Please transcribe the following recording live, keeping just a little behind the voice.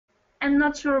I'm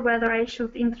not sure whether I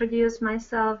should introduce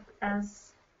myself,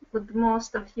 as with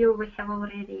most of you we have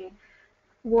already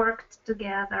worked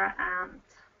together and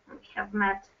we have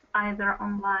met either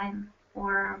online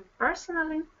or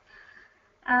personally.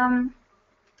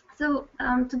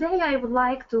 Today I would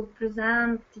like to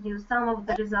present you some of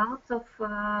the results of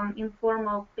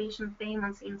informal patient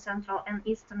payments in Central and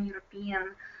Eastern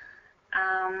European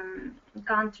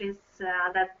countries.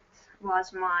 That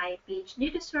was my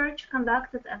PhD research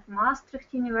conducted at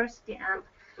Maastricht University and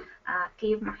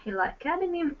Kyiv Mahila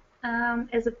Academy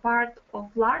as a part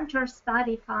of larger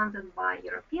study funded by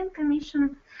European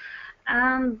Commission.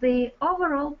 And the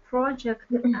overall project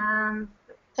and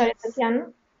Sorry,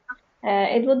 Tatiana.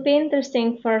 It would be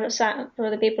interesting for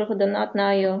the people who do not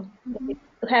know you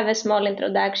to have a small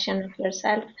introduction of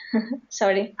yourself.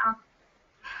 Sorry.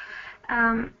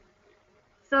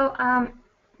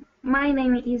 My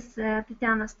name is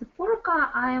Tatiana Stepurka.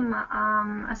 I'm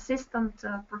assistant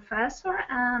professor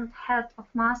and head of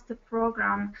master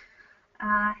program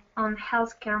on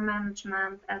healthcare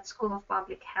management at School of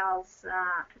Public Health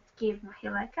at Kyiv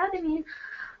Mahila Academy.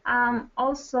 I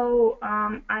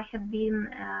have been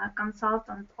a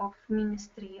consultant of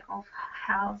Ministry of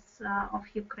Health of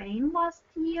Ukraine last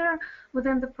year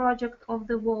within the project of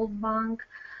the World Bank.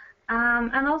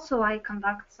 And also I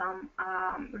conduct some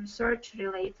research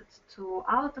related to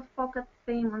out-of-pocket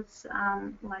payments,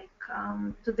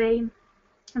 today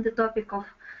the topic of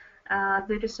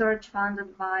the research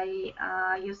funded by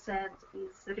USAID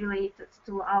is related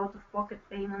to out-of-pocket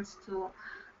payments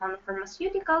on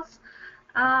pharmaceuticals.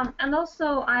 And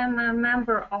also I'm a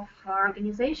member of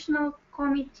organizational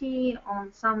committee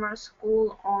on summer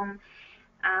school on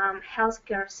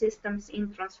healthcare systems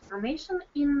in transformation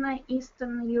in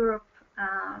Eastern Europe.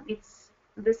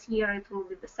 This year it will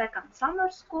be the second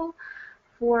summer school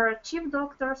for chief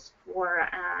doctors, for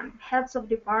heads of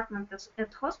departments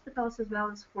at hospitals, as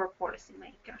well as for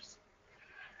policymakers.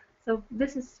 So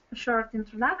this is a short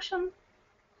introduction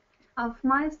of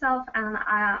myself, and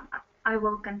I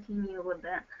will continue with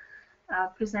the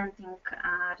presenting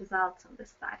results of the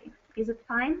study. Is it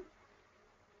fine?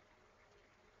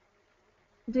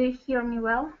 Do you hear me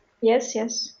well? Yes,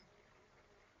 yes.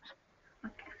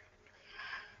 Okay.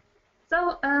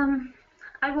 So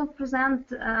I will present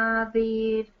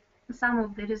some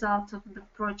of the results of the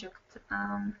project,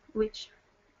 which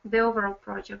the overall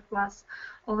project was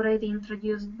already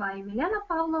introduced by Milena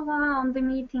Pavlova on the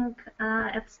meeting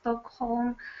at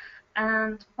Stockholm,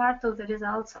 and part of the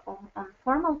results on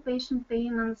formal patient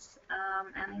payments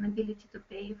and inability to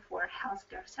pay for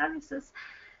healthcare services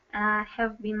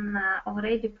have been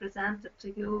already presented to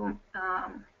you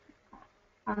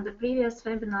on the previous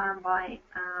webinar by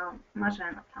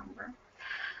Marzena Tamber.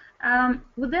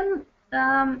 Within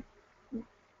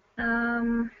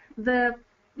the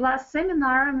last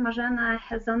seminar, Marzena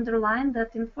has underlined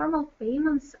that informal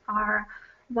payments are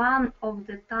one of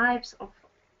the types of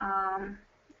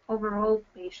overall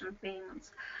patient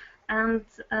payments, and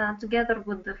together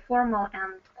with the formal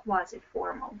and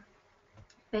quasi-formal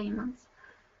payments.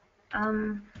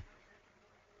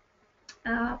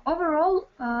 Overall,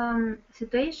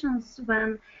 situations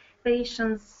when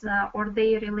patients or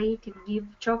their relative give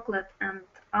chocolate and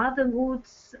other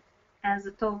goods as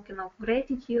a token of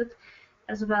gratitude,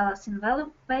 as well as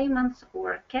envelope payments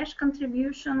or cash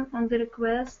contribution on the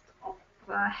request of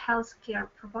a healthcare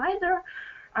provider,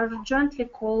 are jointly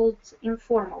called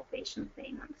informal patient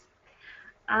payments.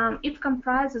 It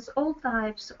comprises all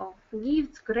types of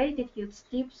gifts, gratitudes,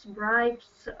 tips,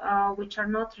 bribes, which are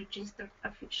not registered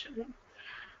officially.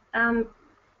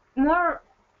 More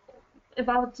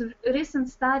about the recent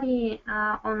study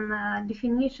on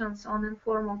definitions on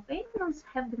informal payments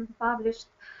have been published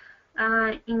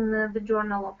in the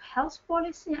Journal of Health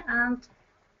Policy, and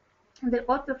the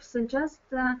authors suggest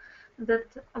that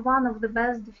one of the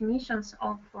best definitions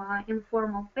of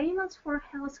informal payments for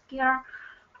healthcare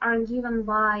are given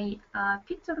by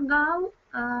Peter Gall,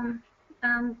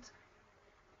 and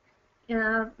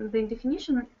the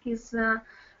definition is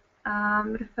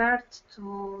referred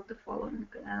to the following,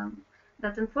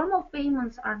 that informal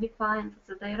payments are defined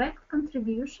as a direct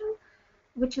contribution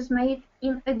which is made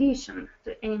in addition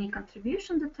to any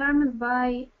contribution determined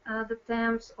by the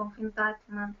terms of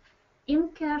entitlement in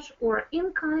cash or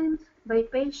in kind by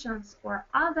patients or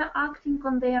other acting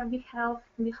on their behalf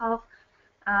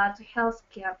to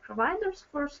healthcare providers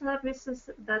for services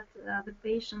that the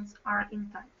patients are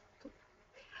entitled to.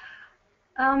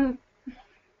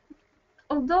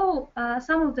 Although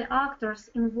some of the actors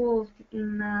involved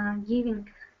in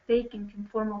taking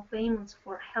informal payments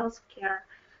for healthcare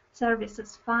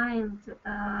services finds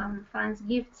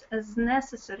gifts as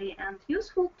necessary and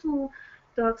useful to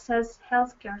access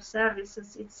healthcare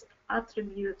services, its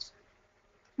attributes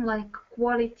like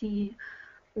quality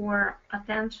or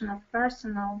attention of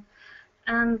personnel,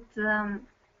 and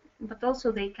but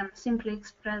also they can simply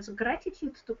express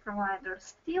gratitude to providers.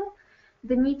 Still,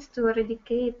 the need to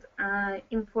eradicate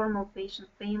informal patient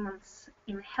payments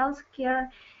in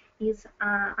healthcare is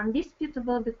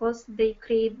undisputable because they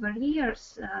create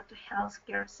barriers to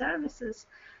healthcare services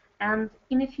and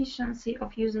inefficiency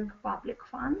of using public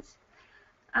funds.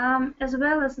 As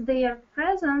well as their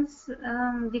presence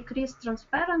decrease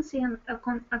transparency and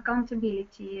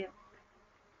accountability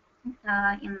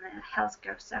in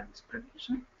healthcare service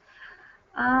provision.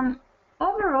 Um,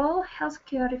 Overall,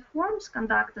 healthcare reforms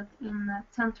conducted in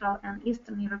Central and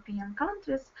Eastern European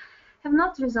countries have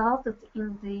not resulted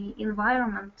in the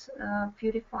environment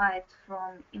purified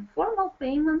from informal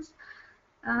payments.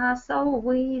 So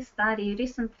we study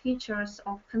recent features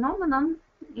of phenomenon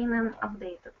in an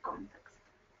updated context.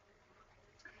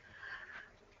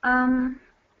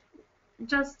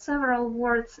 Just several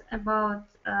words about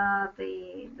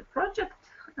the project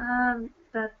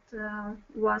that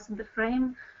was the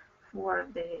frame for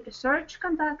the research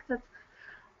conducted.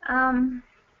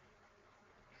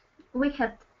 We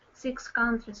had 6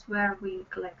 countries where we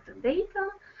collected data.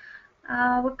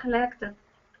 We collected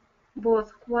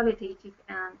both qualitative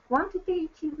and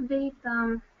quantitative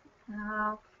data.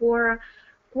 For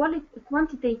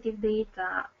quantitative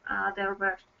data, there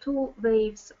were 2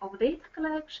 waves of data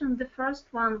collection. The first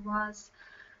one was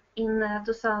in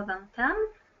 2010,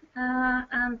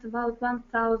 and about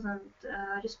 1,000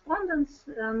 respondents,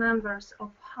 members of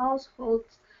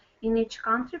households in each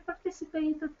country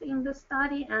participated in the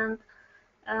study, and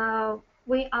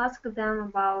we asked them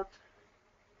about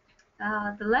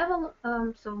the level,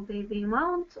 so the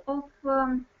amount of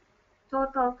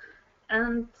total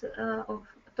and of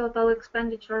total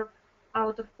expenditure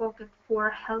out of pocket for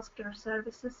healthcare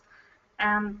services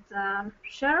and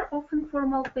share of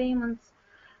informal payments.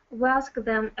 We asked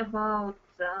them about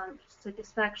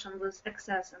satisfaction with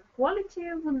access and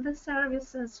quality with the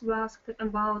services. We asked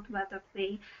about whether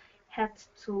they had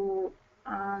to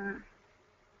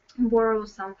borrow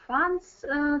some funds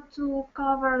to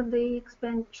cover the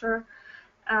expenditure.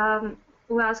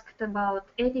 We asked about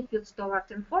attitudes toward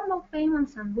informal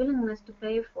payments and willingness to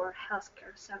pay for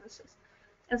healthcare services.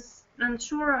 As I'm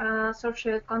sure,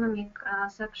 socioeconomic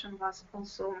section was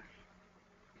also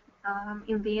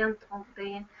in the end of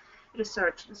the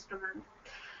research instrument.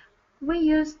 We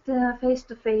used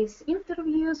face-to-face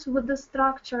interviews with the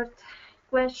structured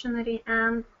questionnaire,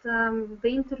 and the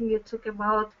interview took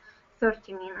about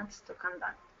 30 minutes to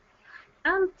conduct.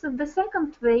 And the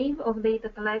second wave of data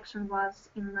collection was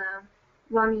in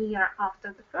 1 year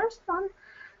after the first one,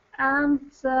 and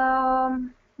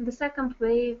the second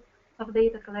wave of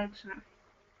data collection,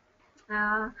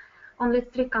 only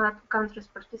 3 countries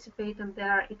participated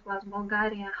there. It was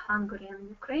Bulgaria, Hungary, and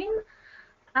Ukraine,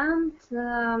 and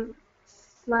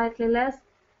slightly less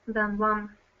than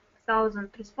 1,000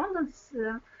 respondents,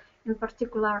 in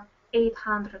particular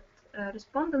 800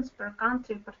 respondents per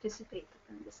country participated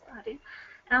in the study.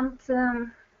 And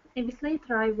a bit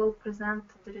later I will present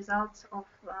the results of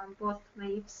both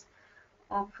waves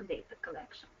of data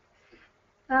collection.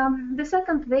 The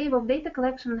second wave of data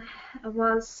collection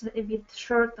was a bit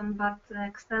shortened but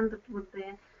extended with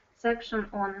the section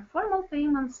on informal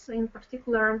payments, in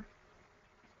particular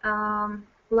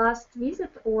last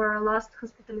visit or last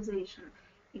hospitalization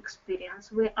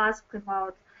experience. We asked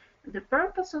about the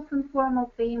purpose of informal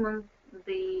payment,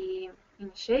 the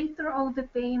initiator of the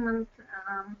payment,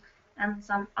 and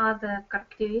some other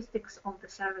characteristics of the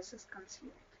services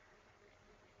consumed.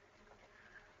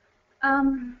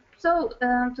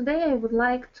 Today I would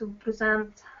like to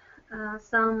present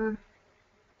some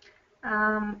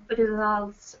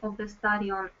results of the study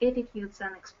on attitudes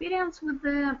and experience with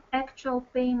the actual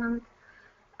payment,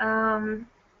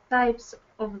 types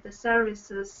of the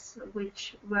services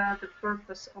which were the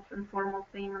purpose of informal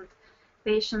payment,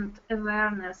 patient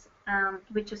awareness, and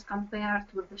which is compared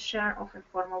with the share of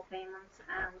informal payments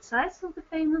and size of the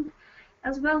payment,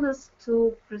 as well as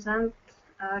to present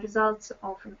results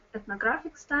of an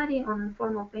ethnographic study on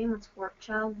informal payments for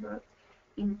childbirth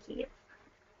in Kiev.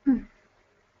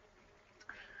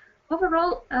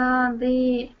 Overall,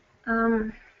 the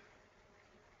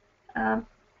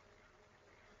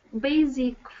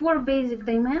four basic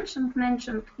dimensions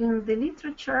mentioned in the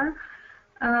literature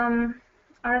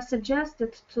are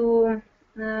suggested to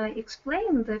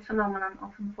explain the phenomenon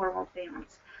of informal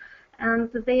payments.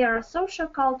 And they are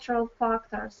socio-cultural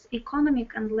factors,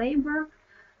 economic and labor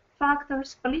factors,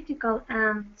 political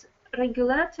and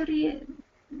regulatory,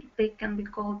 they can be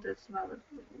called as well as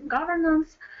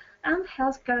governance, and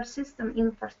healthcare system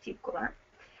in particular.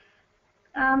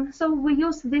 So we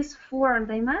use these four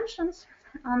dimensions.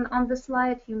 On the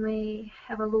slide, you may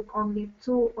have a look only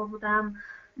two of them,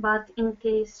 but in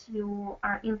case you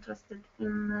are interested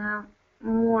in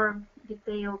more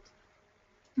detailed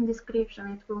description,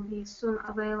 it will be soon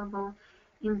available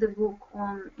in the book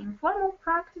on informal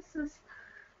practices.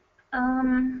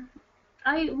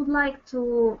 I would like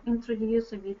to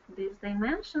introduce a bit this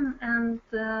dimension and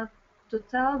to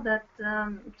tell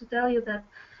you that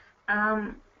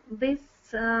these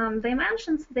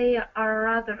dimensions, they are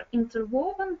rather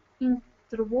interwoven,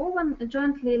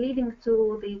 jointly leading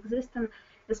to the existence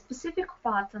a specific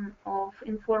pattern of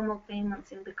informal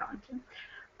payments in the country.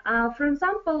 For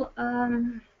example,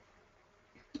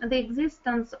 the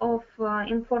existence of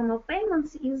informal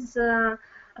payments is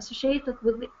associated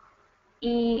with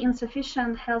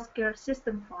insufficient healthcare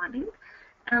system funding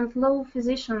and low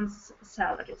physicians'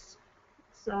 salaries.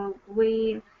 So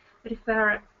we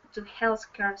refer to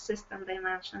healthcare system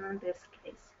dimension in this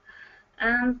case.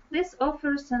 And this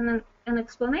offers an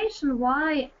explanation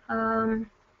why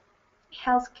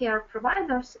healthcare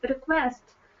providers request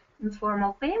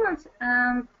informal payments,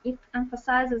 and it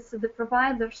emphasizes the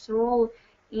provider's role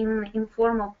in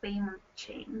informal payment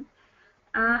chain.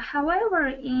 However,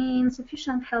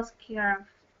 insufficient healthcare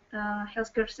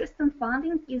system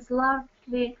funding is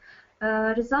largely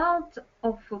a result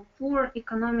of poor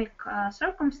economic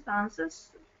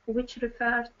circumstances, which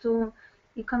refer to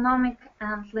economic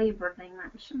and labor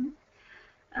dimension.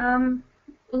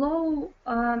 Low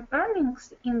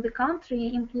earnings in the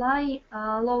country imply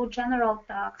low general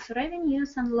tax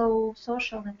revenues and low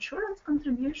social insurance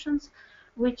contributions,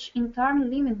 which in turn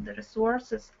limit the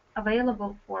resources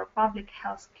available for public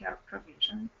health care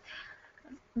provision.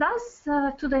 Thus,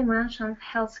 two dimensions,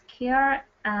 healthcare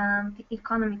and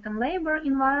economic and labor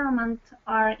environment,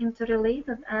 are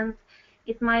interrelated, and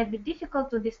it might be difficult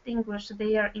to distinguish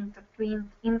their intertwined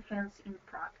influence in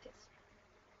practice.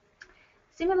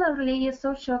 Similarly,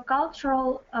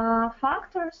 socio-cultural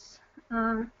factors,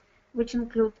 which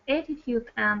include attitude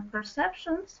and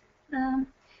perceptions,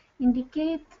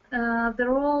 indicate the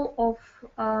role of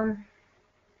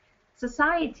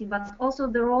society, but also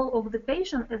the role of the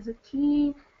patient as a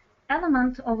key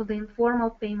element of the informal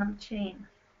payment chain,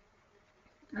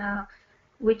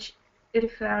 which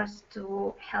refers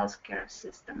to healthcare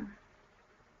system.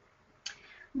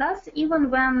 Thus, even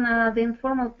when the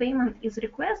informal payment is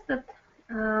requested,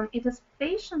 it is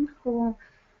patient who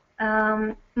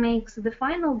makes the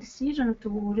final decision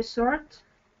to resort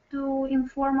to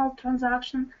informal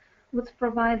transaction with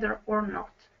provider or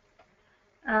not.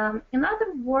 In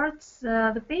other words,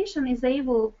 the patient is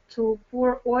able to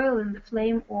pour oil in the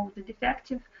flame of the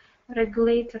defective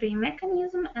regulatory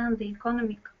mechanism and the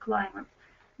economic climate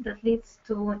that leads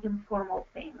to informal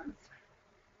payments.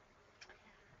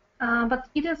 But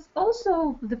it is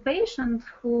also the patient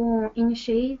who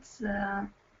initiates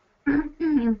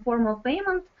informal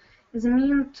payment as a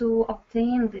means to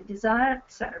obtain the desired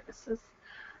services.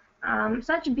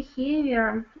 Such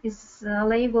behavior is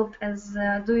labeled as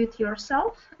a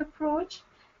do-it-yourself approach.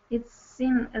 It's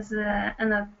seen as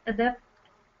an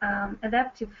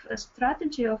adaptive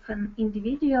strategy of an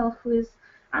individual who is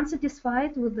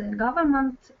unsatisfied with the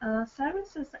government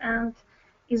services and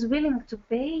is willing to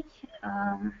pay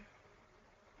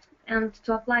and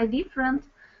to apply different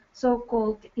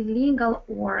so-called illegal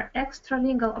or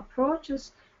extra-legal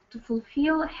approaches to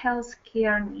fulfill health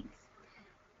care needs.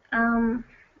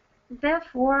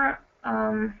 Therefore,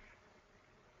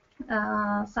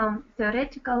 some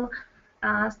theoretical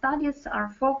studies are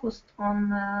focused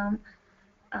on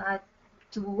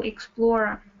to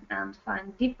explore and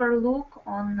find deeper look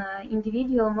on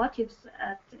individual motives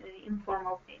at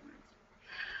informal payments.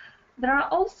 There are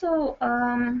also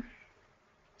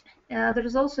there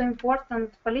is also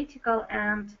important political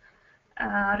and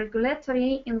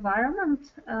regulatory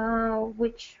environment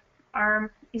which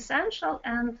are essential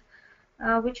and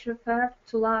which refer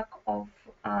to lack of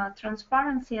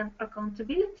transparency and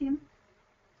accountability,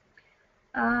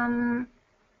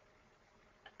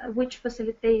 which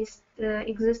facilitates the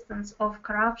existence of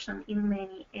corruption in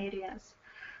many areas,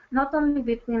 not only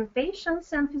between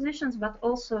patients and physicians, but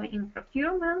also in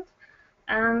procurement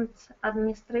and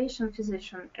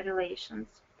administration-physician relations.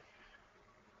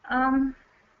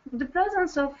 The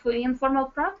presence of informal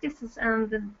practices and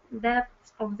the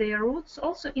depth of their roots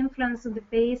also influence the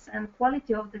pace and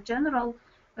quality of the general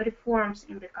reforms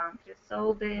in the country.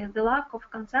 So the lack of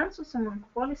consensus among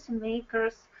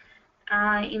policymakers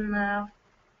in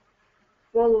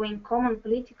following common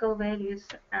political values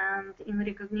and in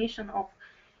recognition of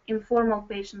informal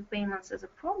patient payments as a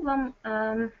problem,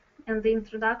 and the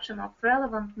introduction of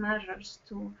relevant measures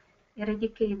to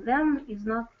eradicate them is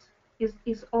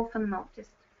often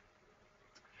noticed.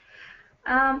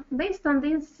 Based on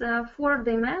these four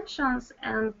dimensions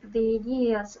and the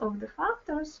ideas of the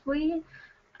factors, we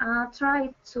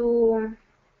try to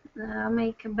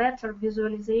make a better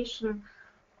visualization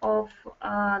of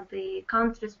the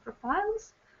countries'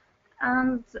 profiles,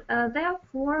 and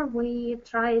therefore we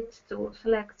tried to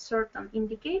select certain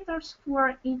indicators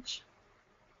for each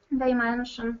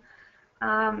dimension.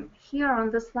 Here on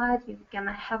the slide you can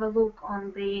have a look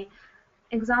on the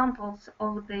examples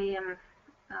of the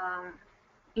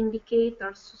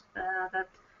indicators that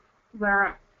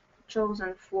were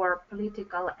chosen for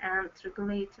political and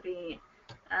regulatory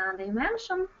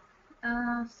dimension.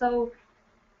 So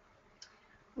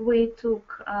we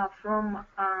took from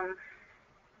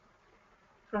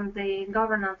the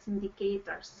governance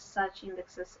indicators such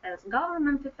indexes as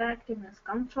government effectiveness,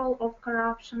 control of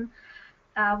corruption.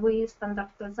 We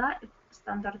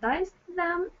standardized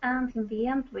them, and in the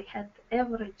end we had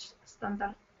average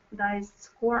standardized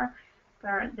score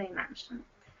per dimension.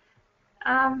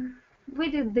 We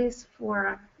did this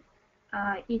for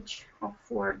each of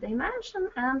four dimensions,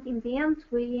 and in the end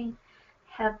we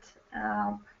had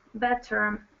a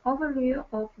better overview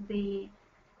of the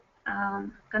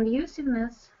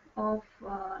conduciveness of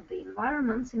the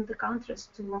environments in the countries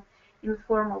to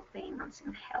informal payments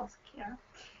in healthcare.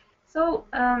 So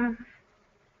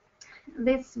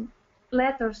these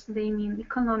letters, they mean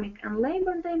economic and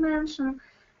labor dimension,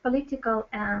 political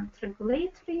and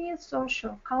regulatory,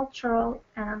 social, cultural,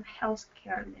 and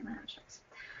healthcare dimensions.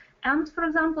 And for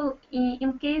example,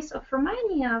 in case of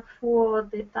Romania, for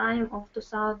the time of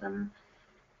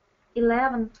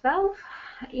 2011-12,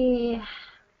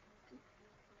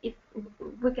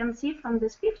 we can see from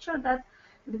this picture that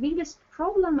the biggest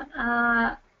problem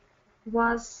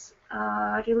was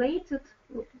related,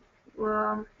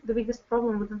 the biggest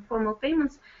problem with informal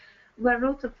payments were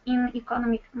rooted in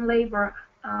economic and labor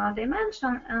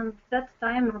dimension, and at that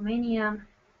time Romania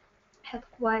had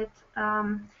quite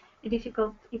a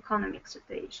difficult economic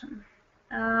situation.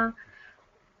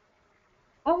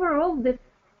 Overall,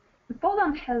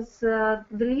 Poland has the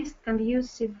least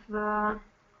conducive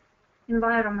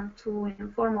environment to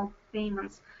informal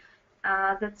payments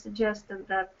that suggested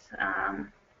that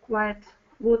quite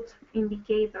good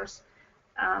indicators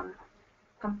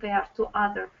compared to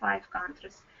other 5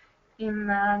 countries in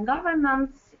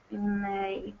governance, in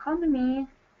economy,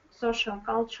 social,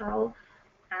 cultural,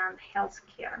 and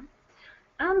healthcare.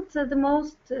 And the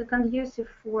most conducive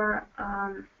for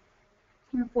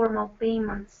informal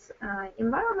payments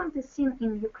environment is seen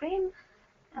in Ukraine.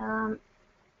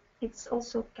 It's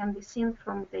also can be seen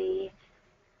from the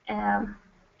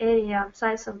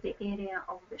size of the area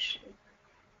of the shape.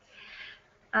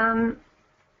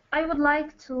 I would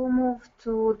like to move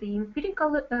to the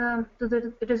empirical, to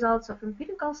the results of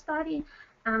empirical study,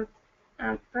 and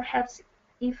perhaps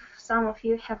if some of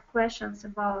you have questions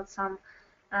about some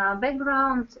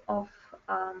background of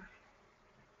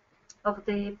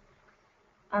the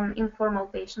on informal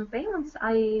patient payments,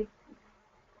 I'm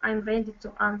ready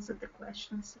to answer the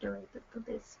questions related to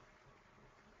this.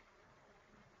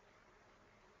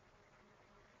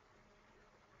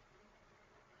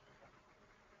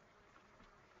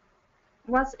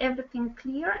 Was everything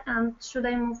clear, and should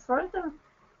I move further?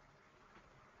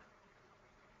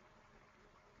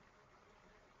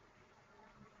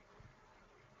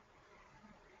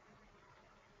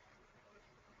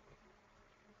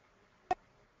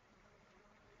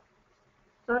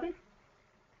 Sorry?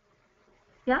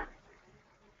 Yeah?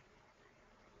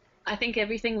 I think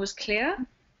everything was clear.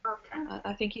 Okay.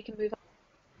 I think you can move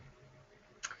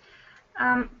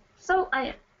on. So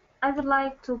I would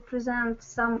like to present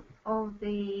some of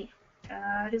the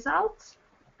results,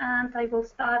 and I will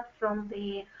start from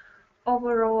the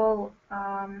overall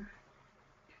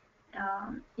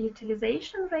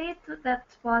utilization rate that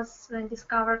was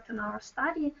discovered in our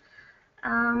study.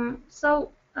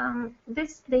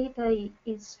 This data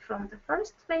is from the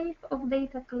first wave of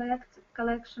data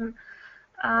collection.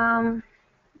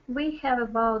 We have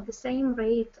about the same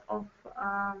rate of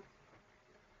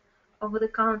the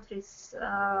countries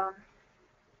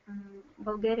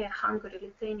Bulgaria, Hungary,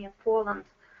 Lithuania, Poland,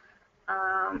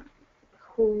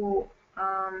 who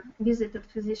visited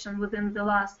physician within the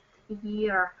last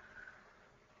year.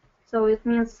 So it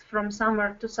means from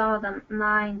summer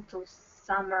 2009 to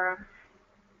summer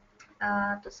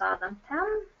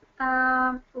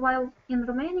 2010, while in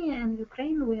Romania and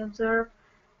Ukraine we observe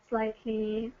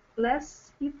slightly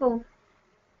less people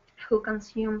who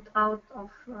consumed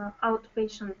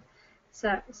outpatient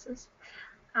services.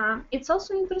 It's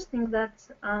also interesting that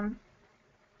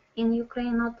in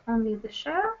Ukraine, not only the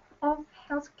share of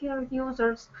healthcare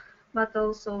users, but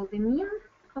also the mean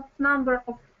of number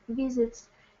of visits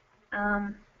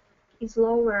um, is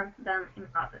lower than in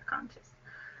other countries.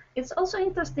 It's also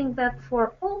interesting that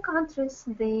for all countries,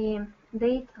 the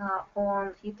data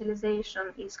on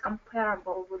utilization is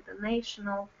comparable with the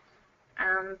national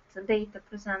and the data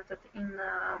presented in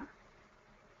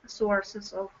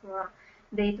sources of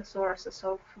data sources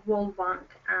of World Bank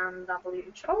and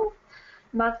WHO.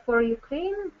 But for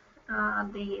Ukraine,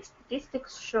 the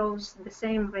statistics shows the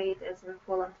same rate as in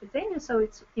Poland, Lithuania, so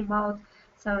it's about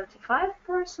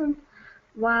 75%,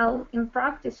 while in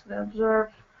practice we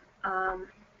observe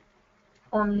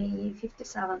only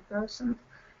 57%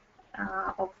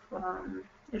 of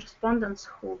respondents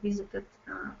who visited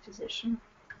physician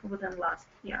within last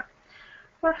year.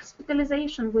 For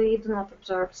hospitalization, we do not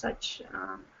observe such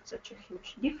a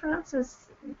huge differences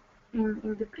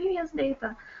in the previous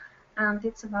data, and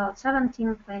it's about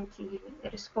 17-20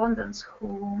 respondents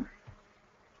who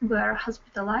were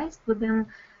hospitalized within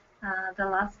the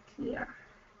last year.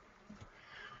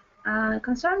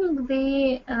 Concerning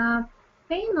the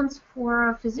payments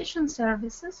for physician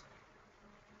services,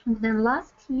 within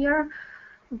last year,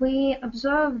 we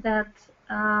observed that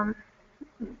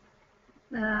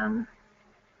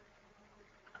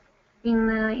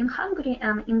in Hungary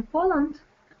and in Poland,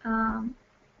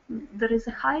 there is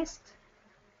the highest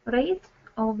rate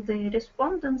of the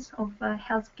respondents of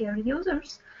healthcare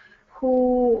users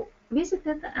who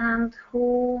visited and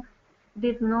who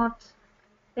did not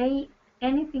pay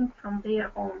anything from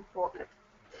their own pocket.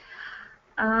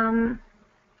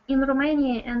 In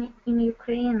Romania and in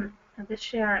Ukraine, the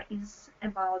share is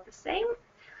about the same.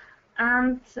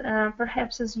 And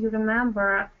perhaps as you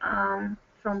remember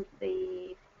from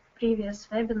the previous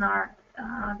webinar,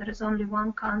 there is only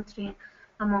one country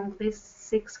among these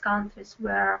 6 countries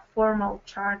where formal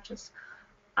charges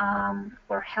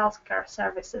for healthcare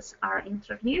services are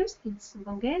introduced. It's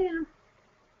Bulgaria.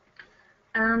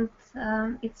 And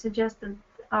it suggested,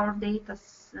 our data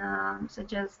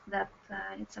suggests that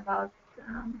it's about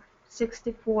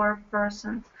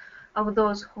 64% of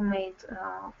those who made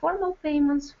formal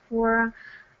payments for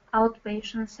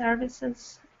outpatient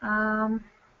services.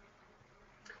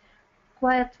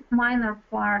 Quite minor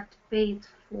part paid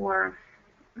for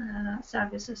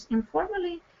services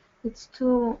informally. It's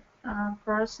 2%,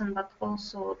 but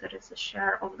also there is a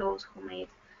share of those who made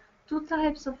 2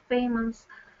 types of payments.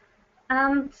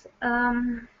 And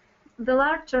the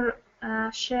larger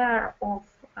share of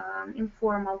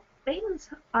informal payments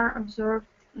are observed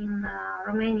in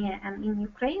Romania and in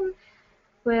Ukraine,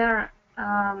 where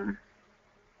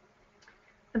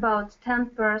about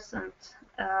 10%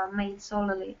 made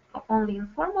solely only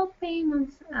informal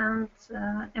payments, and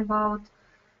about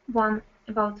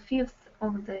fifth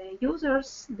of the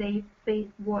users, they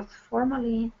paid both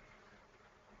formally.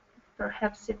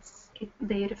 Perhaps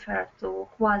they refer to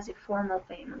quasi-formal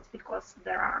payments because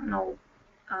there are no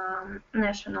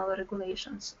national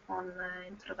regulations on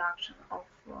introduction of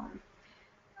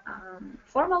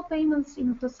formal payments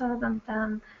in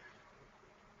 2010.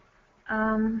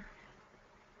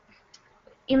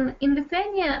 In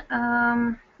Lithuania,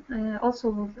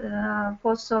 also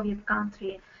post-Soviet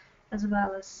country, as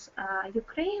well as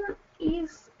Ukraine,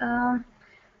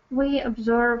 we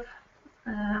observe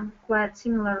quite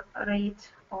similar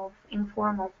rate of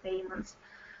informal payments,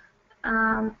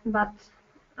 but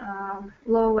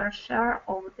lower share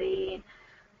of the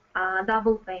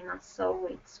double payments, so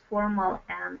it's formal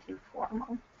and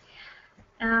informal.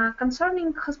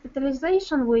 Concerning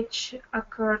hospitalization, which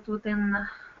occurred within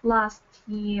last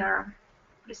year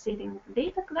preceding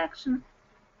data collection,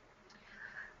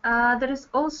 there is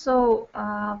also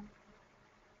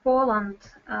Poland,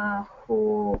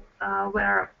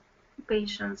 where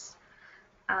patients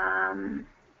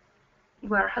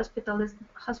were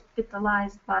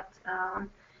hospitalized, but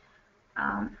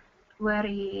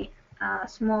very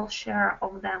small share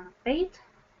of them paid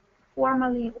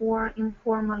formally or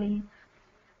informally.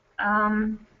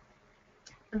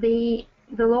 The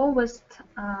lowest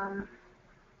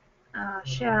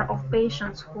share of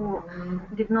patients who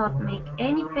did not make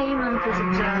any payment is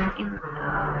observed in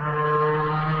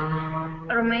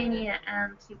Romania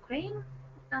and Ukraine,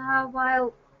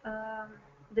 while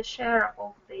the share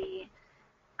of the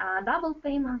double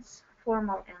payments,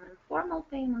 formal and informal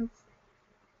payments,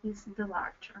 is the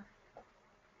larger.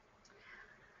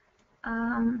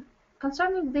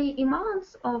 Concerning the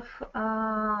amounts of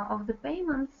the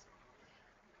payments,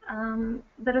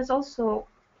 there is also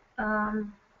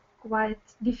quite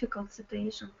difficult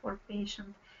situation for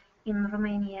patients in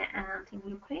Romania and in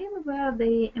Ukraine, where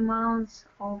the amounts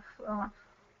of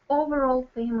overall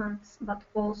payments, but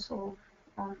also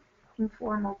on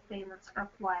informal payments, are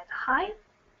quite high.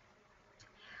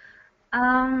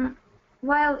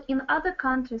 While in other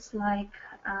countries like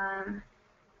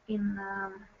in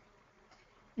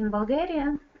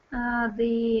Bulgaria,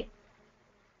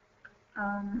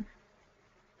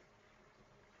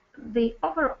 the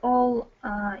overall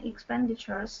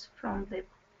expenditures from the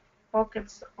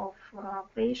pockets of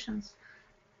patients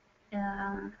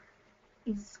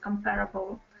is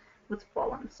comparable with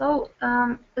Poland. So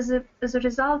as a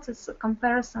result, it's a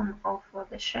comparison of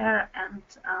the share and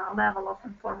level of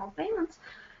informal payments.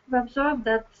 We observe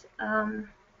that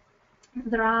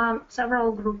there are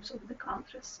several groups of the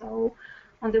countries. So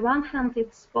on the one hand,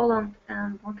 it's Poland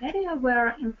and Bulgaria,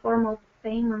 where informal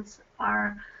payments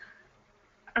are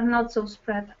not so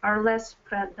spread, are less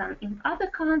spread than in other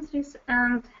countries,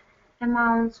 and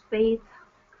amounts paid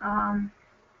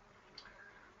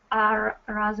are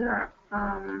rather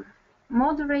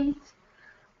moderate.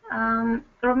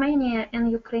 Romania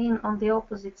and Ukraine on the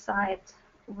opposite side,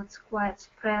 with quite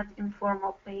spread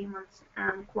informal payments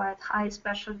and quite high,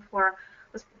 especially for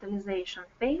hospitalization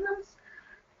payments.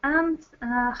 And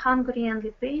Hungary and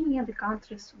Lithuania, the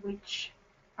countries which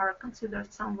are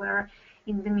considered somewhere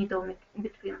in the middle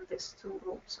between these two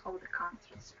groups of the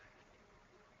countries.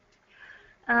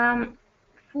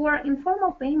 For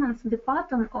informal payments, the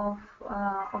pattern of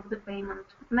the payment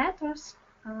matters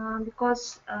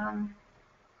because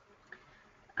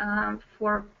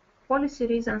for policy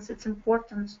reasons it's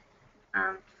important,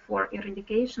 and for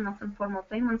eradication of informal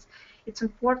payments, it's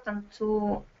important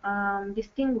to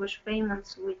distinguish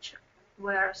payments which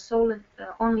were solely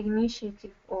only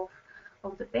initiative of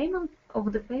the payment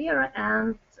of the payer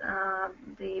and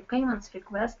the payments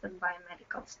requested by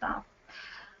medical staff.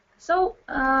 So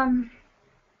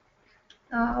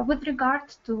with regard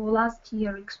to last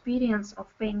year experience of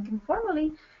paying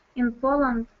informally, in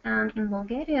Poland and in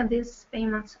Bulgaria, these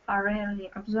payments are rarely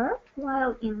observed,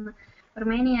 while in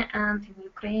Romania and in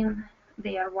Ukraine,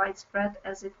 they are widespread,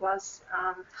 as it was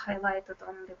highlighted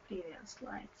on the previous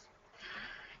slides.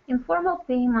 Informal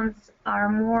payments are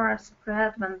more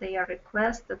spread when they are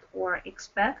requested or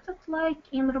expected, like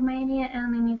in Romania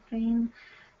and in Ukraine.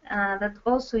 That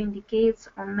also indicates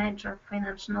on major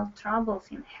financial troubles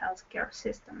in healthcare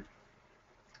system.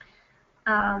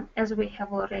 As we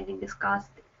have already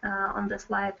discussed on the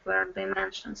slide where the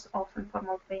dimensions of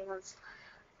informal payments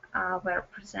were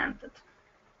presented.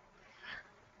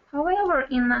 However,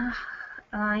 in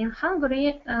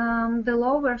Hungary, the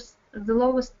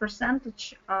lowest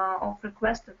percentage of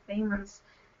requested payments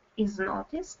is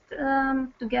noticed,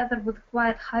 together with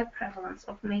quite high prevalence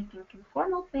of making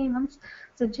informal payments,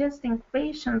 suggesting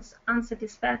patients'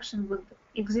 unsatisfaction with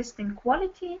existing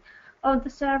quality of the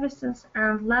services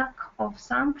and lack of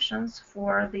sanctions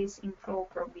for this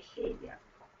improper behavior.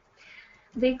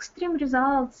 The extreme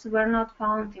results were not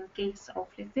found in case of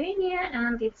Lithuania,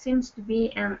 and it seems to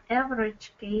be an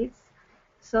average case,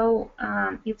 so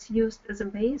it's used as a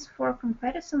base for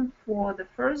comparison for the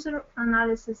further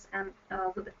analysis and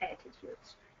with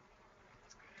attitudes.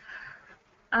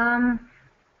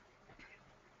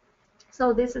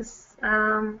 So this is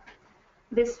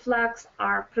these flags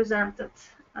are presented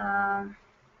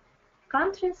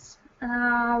countries.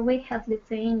 We have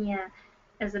Lithuania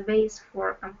as a base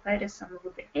for comparison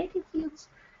with the attitudes.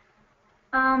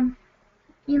 In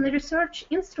the research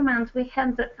instrument, we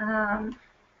had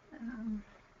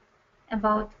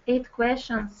about 8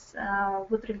 questions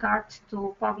with regard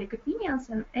to public opinions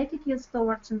and attitudes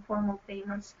towards informal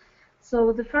payments.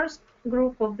 So the first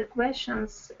group of the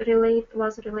questions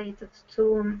was related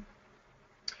to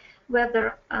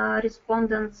whether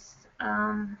respondents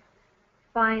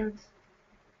find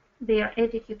their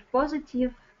attitude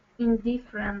positive,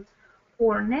 indifferent,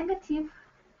 or negative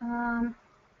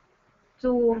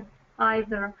to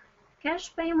either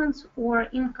cash payments or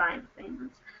in-kind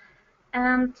payments.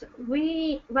 And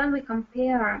when we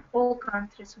compare all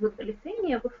countries with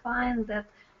Lithuania, we find that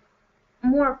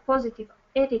more positive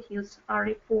attitudes are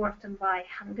reported by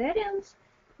Hungarians,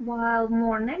 while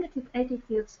more negative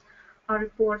attitudes are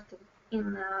reported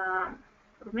in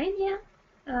Romania,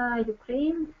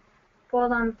 Ukraine,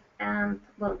 Poland, and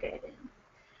Bulgaria.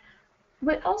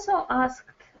 We also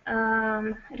asked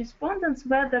respondents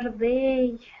whether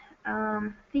they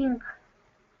think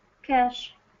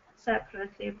cash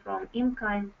separately from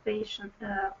in-kind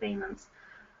payments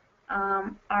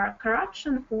are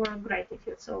corruption or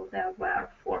gratitude. So there were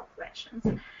 4 questions.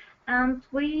 And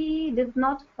we did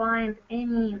not find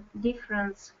any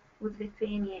difference with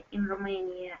Lithuania, in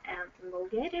Romania, and in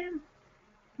Bulgaria,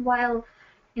 while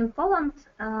in Poland,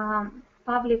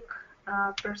 public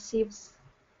perceives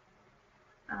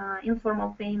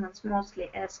informal payments mostly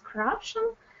as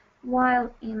corruption, while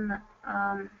in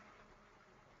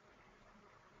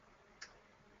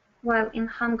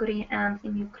Hungary and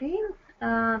in Ukraine,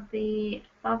 the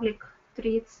public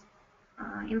treats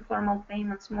informal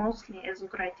payments mostly as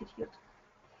gratitude.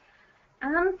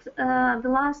 And the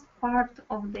last part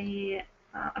of the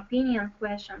opinion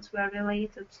questions were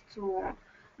related to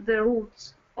the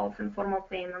roots of informal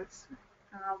payments,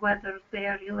 whether they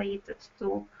are related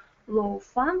to low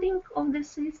funding of the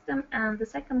system, and the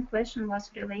second question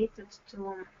was related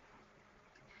to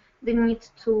the need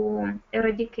to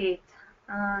eradicate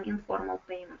informal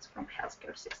payments from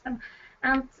healthcare system.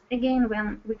 And again,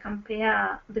 when we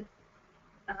compare the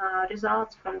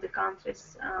results from the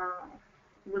countries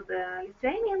with the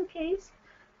Lithuanian case,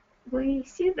 we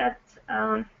see that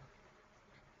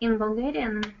in Bulgaria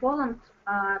and in Poland,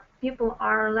 people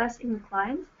are less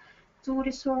inclined to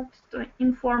resort to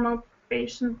informal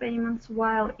patient payments,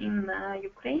 while in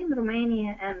Ukraine,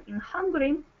 Romania, and in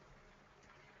Hungary,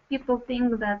 people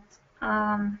think that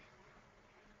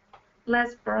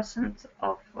less percent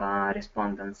of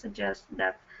respondents suggest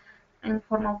that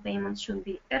informal payments should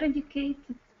be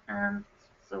eradicated, and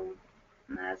so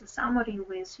as a summary,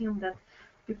 we assume that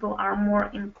people are more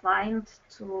inclined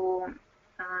to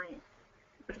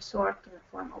resort to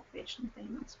informal patient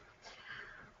payments.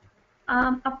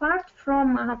 Apart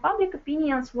from public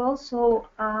opinions, we also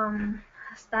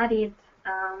studied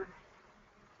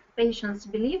patients'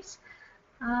 beliefs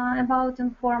about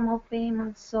informal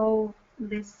payments. So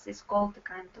this is called a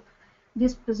kind of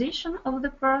disposition of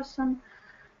the person,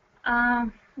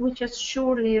 which is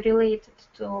surely related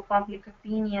to public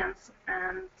opinions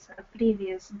and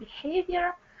previous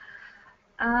behavior.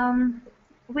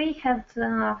 We had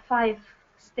 5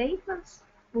 statements.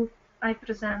 I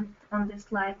present on this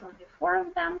slide only 4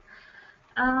 of them.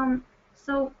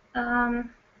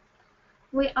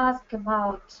 We ask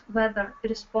about whether the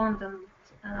respondent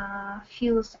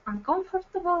feels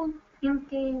uncomfortable in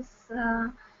case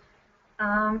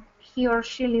he or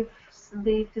she leaves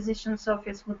the physician's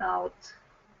office without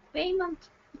payment,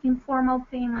 informal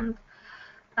payment,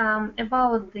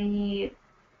 about the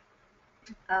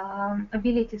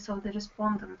abilities of the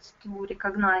respondents to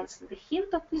recognize the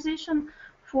hint of physician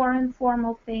for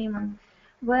informal payment,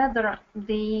 whether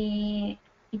the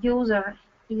user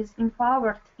is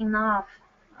empowered enough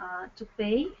to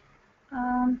pay,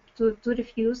 to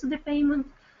refuse the payment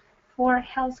for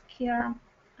healthcare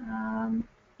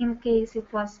in case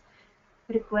it was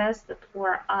requested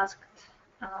or asked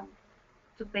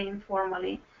to pay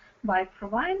informally by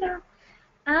provider,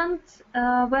 and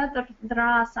whether there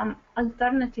are some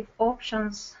alternative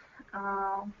options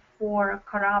for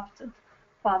corrupted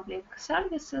public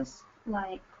services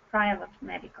like private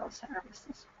medical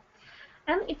services.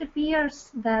 And it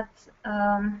appears that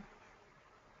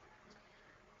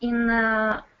in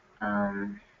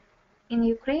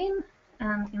Ukraine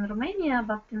and in Romania,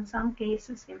 but in some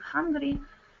cases in Hungary,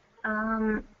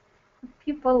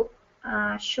 people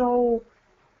show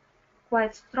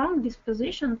quite strong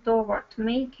disposition toward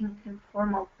making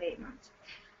informal payments.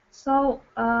 So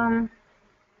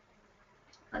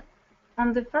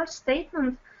on the first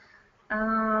statement,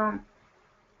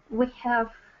 we have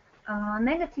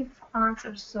negative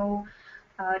answers. So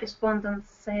respondents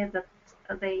say that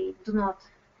they do not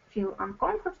feel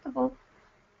uncomfortable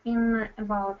in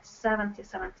about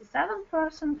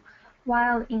 77%,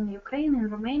 while in Ukraine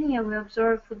and Romania we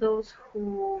observe those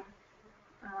who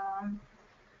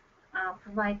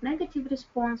provide negative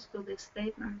response to this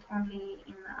statement only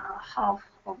in half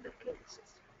of the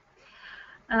cases.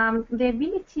 The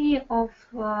ability of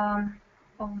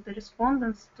the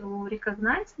respondents to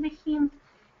recognize the hint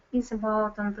is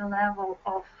about on the level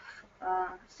of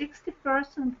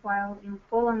 60%, while in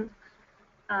Poland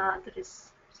there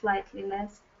is slightly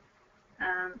less,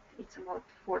 and it's about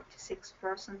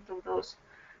 46% of those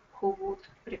who would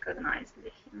recognize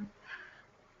the hint.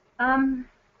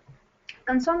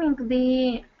 Concerning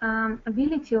the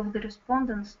ability of the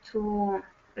respondents to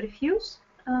refuse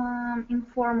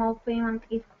informal payment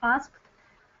if asked,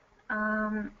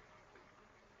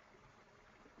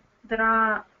 there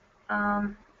are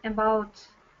about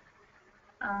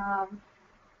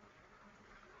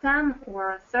 10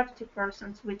 or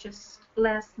 30%, which is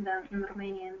less than in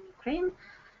Romania and Ukraine.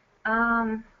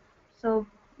 So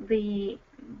the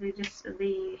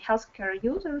healthcare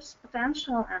users,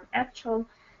 potential and actual,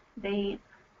 they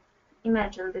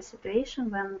imagine the situation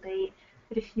when they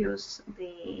refuse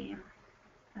the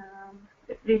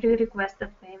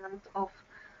requested payment of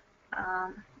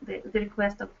the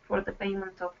request for the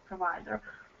payment of provider.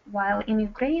 While in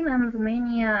Ukraine and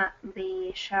Romania,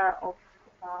 the share of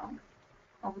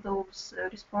those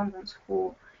respondents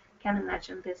who can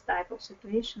imagine this type of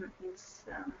situation is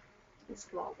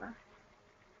lower.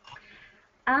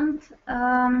 And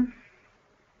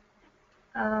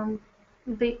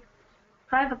the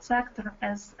private sector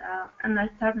as an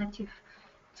alternative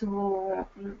to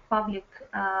public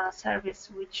service,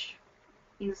 which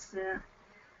is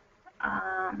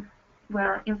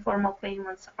where informal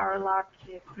payments are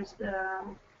largely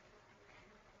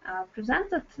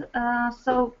presented.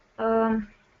 So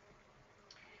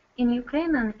in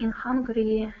Ukraine and in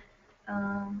Hungary,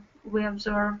 we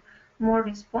observe more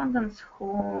respondents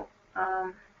who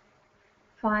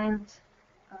find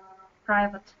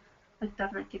private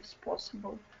alternatives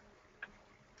possible.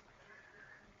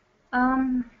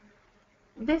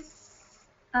 This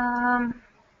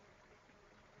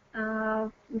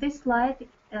slide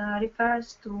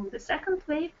refers to the second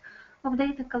wave of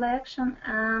data collection,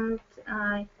 and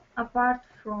apart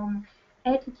from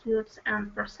attitudes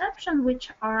and perception, which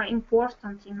are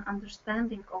important in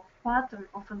understanding of pattern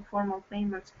of informal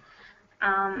payments,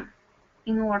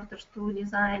 in order to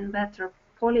design better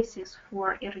policies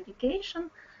for eradication,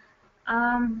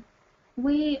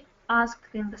 we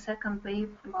asked in the second wave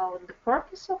about the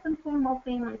purpose of informal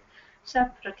payment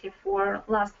separately for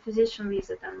last physician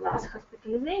visit and last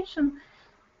hospitalization,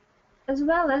 as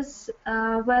well as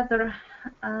whether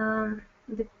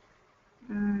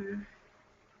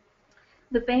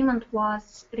the payment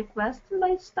was requested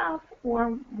by staff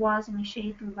or was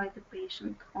initiated by the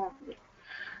patient only.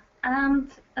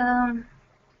 And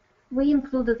we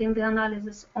included in the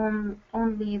analysis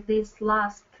only these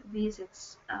last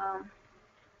visits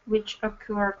which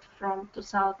occurred from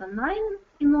 2009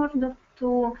 in order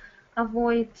to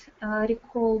avoid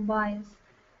recall bias.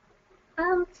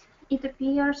 And it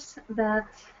appears that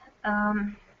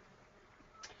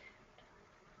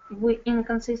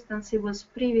inconsistency with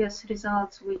previous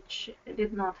results which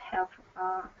did not have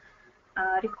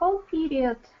a recall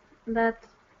period, that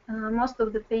most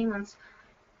of the payments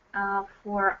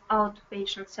for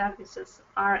outpatient services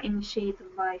are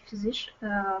initiated by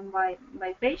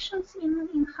by patients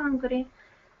in Hungary,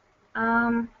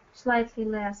 slightly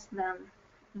less than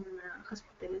in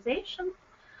hospitalization.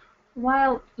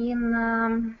 While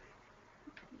in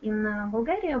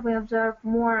Bulgaria we observe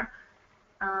more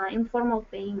informal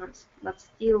payments, but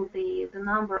still the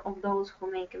number of those who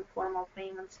make informal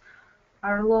payments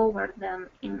are lower than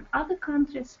in other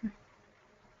countries,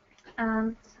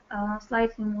 and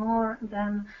slightly more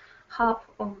than half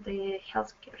of the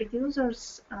healthcare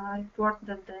users report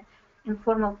that the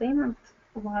informal payment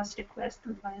was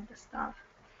requested by the staff.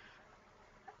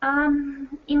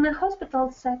 In the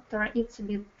hospital sector, it's a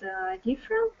bit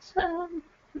different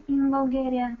in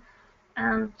Bulgaria,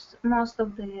 and most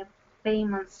of the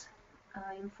payments,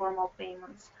 informal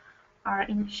payments, are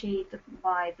initiated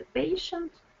by the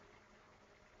patient.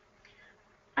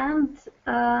 And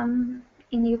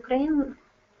in Ukraine,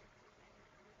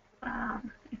 a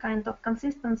kind of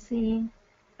consistency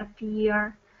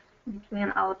appear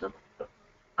between outpatient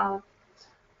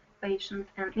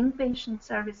and inpatient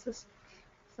services.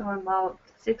 So about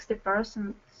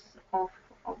 60% of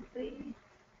the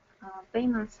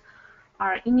payments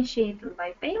are initiated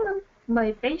by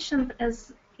patient,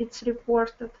 as it's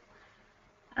reported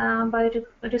by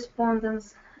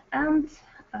respondents, and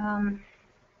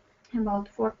about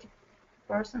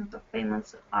 40% of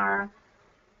payments are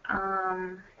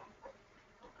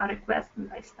requested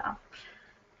by staff.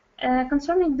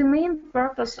 Concerning the main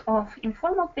purpose of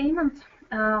informal payment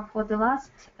for the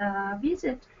last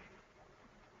visit,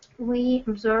 we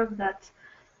observed that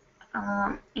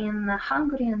in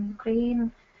Hungary and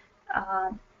Ukraine,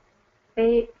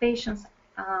 patients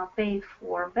pay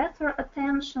for better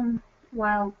attention,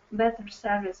 while better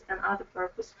service and other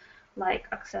purposes like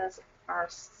access are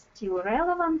still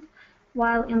relevant,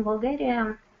 while in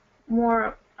Bulgaria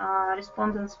more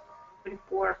respondents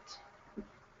report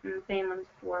payment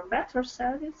for better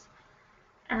service,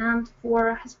 and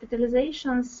for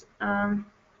hospitalizations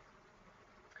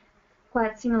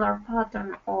quite similar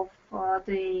pattern of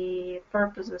the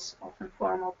purposes of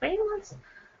informal payments.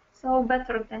 So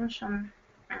better attention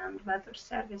and better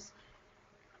service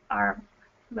are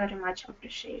very much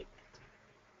appreciated.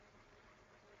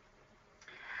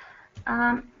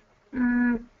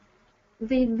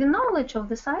 The knowledge of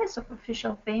the size of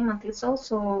official payment is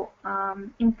also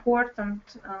important,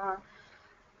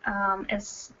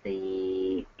 as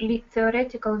the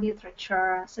theoretical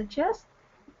literature suggests.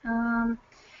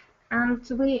 And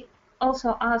we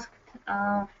also asked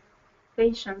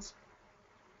patients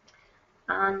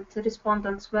and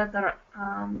respondents whether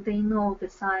they know the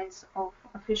size of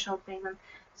official payment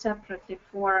separately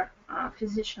for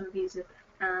physician visit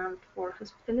and for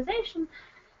hospitalization.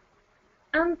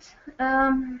 And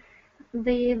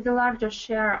the larger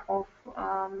share of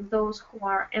those who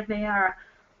are aware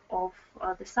of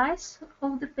the size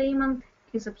of the payment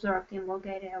is observed in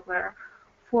Bulgaria, where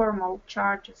formal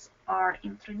charges are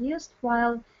introduced,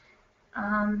 while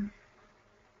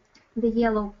the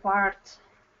yellow part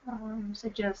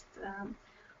suggests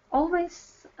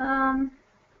always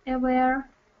aware,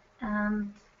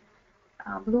 and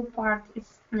blue part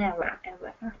is never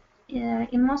aware.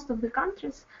 In most of the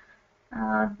countries,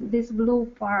 this blue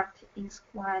part is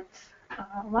quite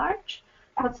large,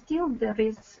 but still there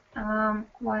is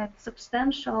quite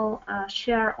substantial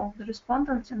share of the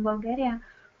respondents in Bulgaria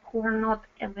who are not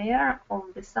aware of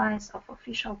the size of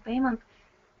official payment,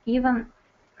 even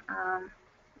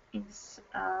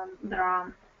there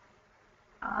are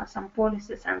some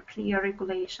policies and clear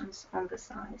regulations on the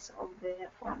size of the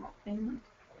formal payment.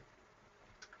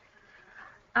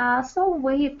 So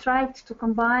we tried to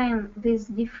combine these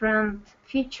different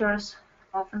features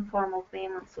of informal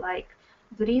payments, like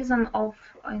the reason of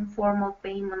informal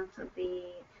payment, the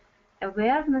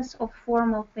awareness of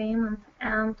formal payment,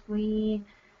 and we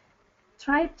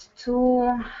tried to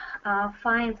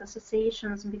find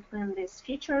associations between these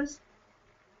features,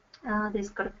 these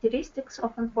characteristics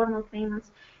of informal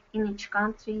payments in each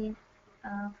country.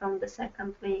 From the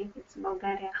second wave, it's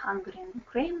Bulgaria, Hungary, and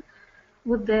Ukraine,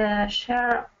 with the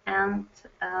share and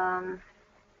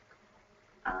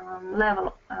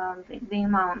level, the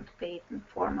amount paid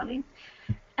informally.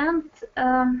 And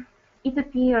it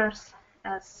appears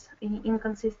as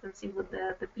inconsistency with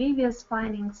the previous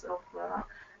findings of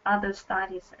other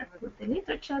studies and with the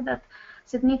literature that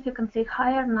significantly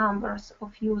higher numbers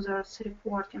of users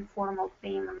report informal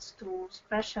payments to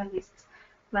specialists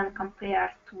when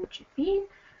compared to GP,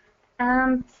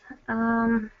 and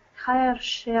higher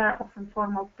share of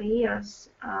informal payers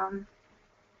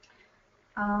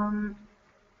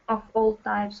of all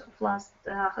types of last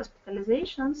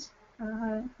hospitalizations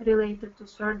related to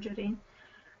surgery.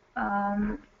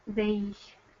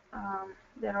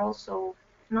 They're also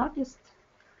noticed,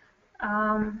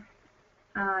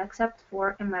 except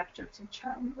for emergency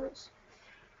childbirth.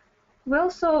 We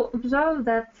also observe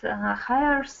that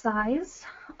higher size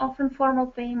of informal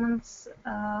payments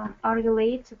are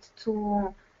related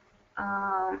to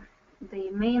the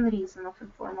main reason of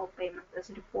informal payment, as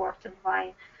reported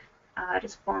by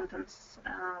respondents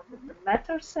with the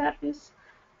better service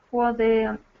for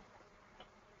the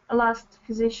last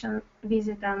physician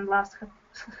visit and last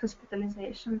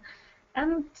hospitalization,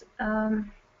 and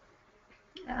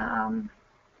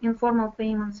informal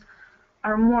payments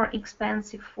are more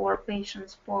expensive for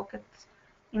patients' pockets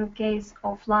in case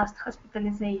of last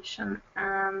hospitalization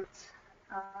and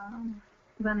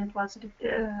when it was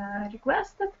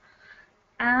requested,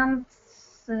 and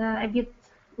a bit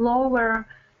lower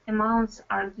amounts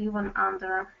are given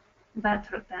under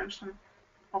better attention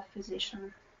of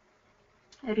physician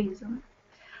reason.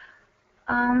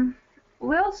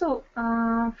 We also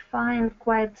find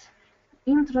quite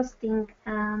interesting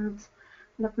and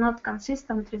but not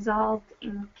consistent result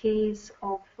in case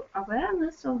of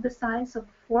awareness of the size of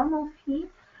formal fee.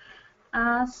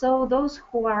 So those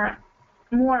who are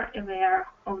more aware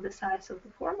of the size of the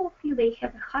formal fee, they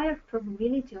have a higher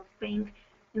probability of paying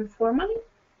informally,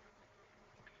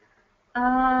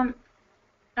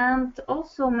 and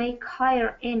also make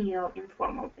higher annual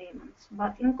informal payments.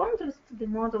 But in contrast, the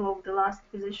model of the last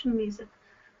physician visit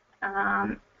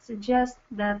suggests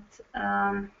that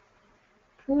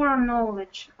poor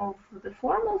knowledge of the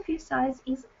formal fee size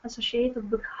is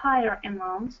associated with higher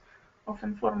amounts of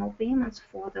informal payments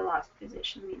for the last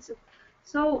physician visit.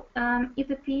 So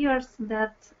it appears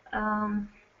that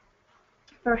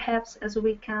perhaps, as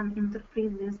we can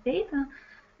interpret this data,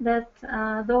 that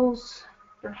those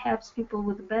perhaps people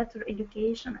with better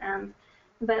education and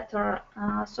better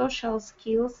social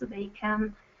skills, they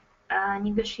can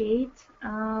negotiate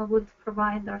with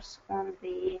providers on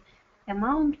the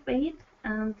amount paid,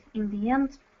 and in the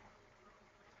end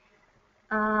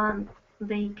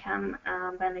they can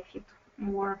benefit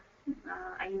more.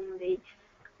 I mean, they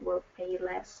will pay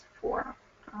less for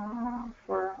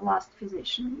last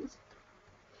physician visit.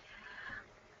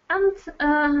 And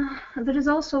there is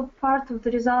also part of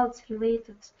the results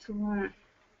related to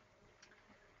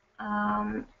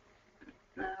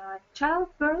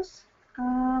childbirth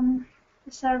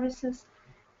services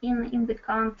in the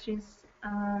countries.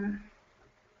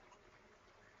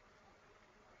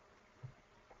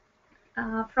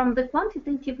 From the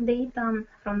quantitative data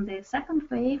from the second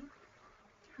wave,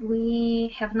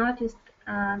 we have noticed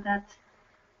that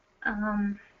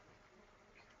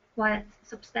quite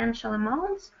substantial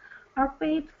amounts are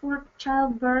paid for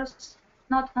childbirths,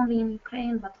 not only in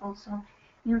Ukraine but also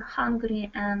in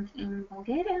Hungary and in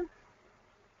Bulgaria.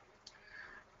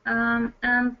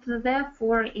 And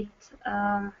therefore it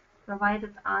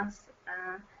provided us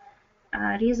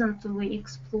a reason to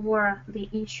explore the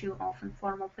issue of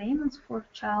informal payments for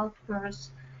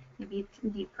childbirth a bit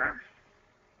deeper.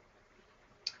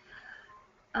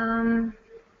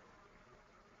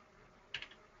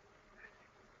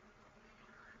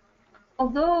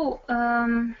 Although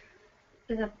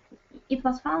it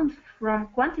was found from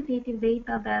quantitative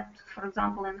data that, for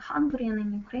example, in Hungary and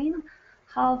in Ukraine,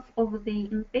 half of the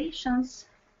inpatients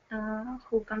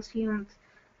who consumed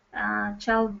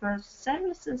childbirth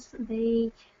services,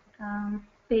 they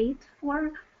paid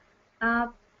for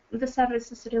the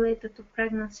services related to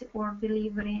pregnancy or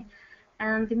delivery,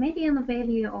 and the median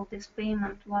value of this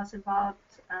payment was about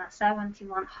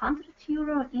 7,100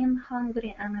 euro in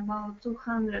Hungary and about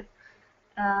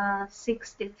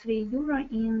 263 euro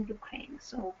in Ukraine.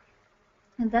 So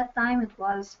at that time it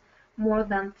was more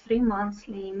than 3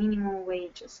 monthly minimum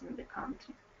wages in the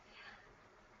country.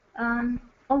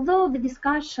 Although the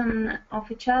discussion of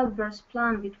a childbirth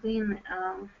plan between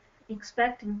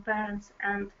expecting parents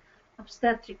and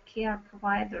obstetric care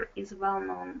provider is a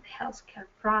well-known healthcare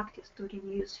practice to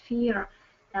reduce fear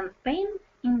and pain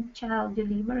in child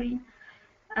delivery,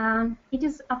 it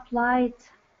is applied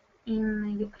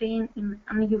in Ukraine in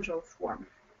unusual form,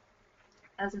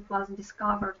 as it was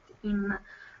discovered in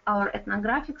our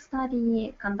ethnographic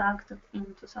study conducted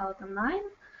in 2009,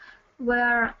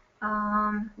 where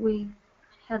we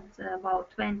had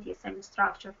about 20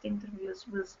 semi-structured interviews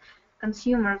with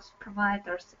consumers,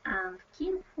 providers, and key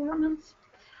informants.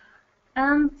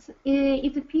 And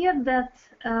it appeared that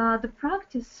the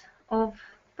practice of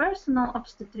personal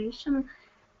obstetrician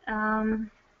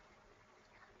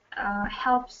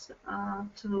helps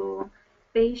to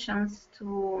patients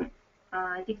to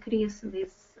decrease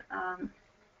this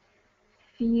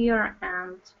fear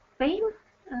and pain,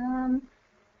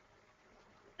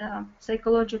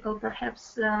 psychological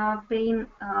perhaps pain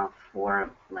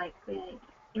for like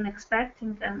in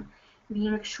expecting and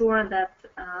being sure that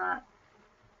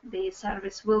the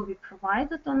service will be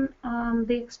provided on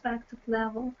the expected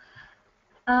level.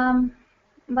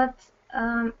 But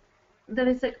there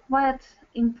is a quite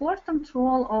important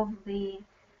role of the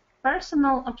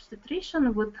personal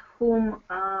obstetrician with whom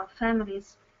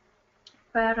families,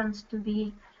 parents to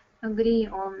be agree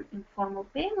on informal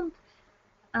payment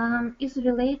is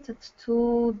related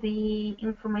to the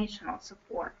informational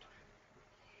support.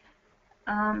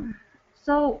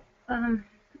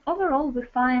 Overall, we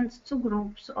find two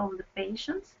groups of the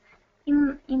patients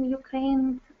in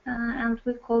Ukraine, and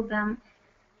we call them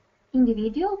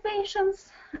individual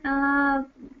patients,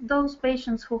 those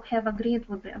patients who have agreed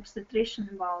with the obstetrician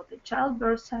about the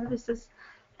childbirth services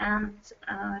and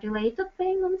related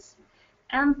payments,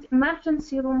 and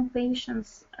emergency room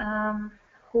patients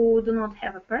who do not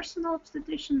have a personal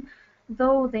obstetrician,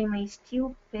 though they may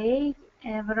still pay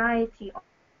a variety of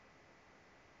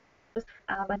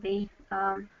but they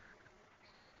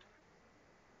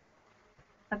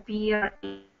appear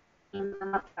in the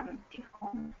maternity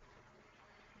home.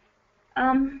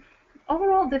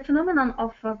 Overall, the phenomenon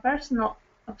of personal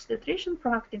obstetrician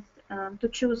practice to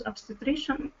choose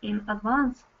obstetrician in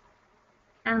advance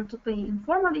and to pay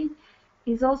informally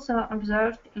is also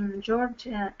observed in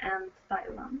Georgia and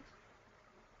Thailand.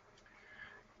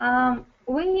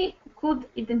 We could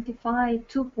identify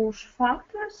two push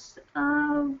factors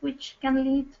which can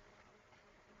lead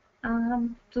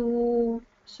to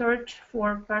search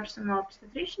for personal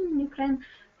obstetrician in Ukraine.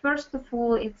 First of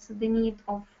all, it's the need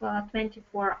of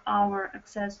 24-hour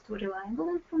access to reliable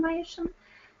information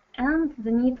and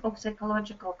the need of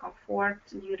psychological comfort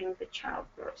during the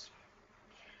childbirth.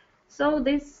 So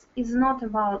this is not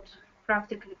about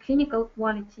practically clinical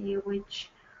quality, which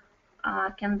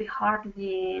can be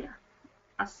hardly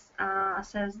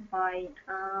assessed by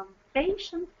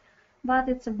patient, but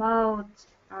it's about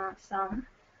some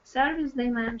service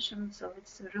dimension, so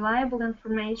it's reliable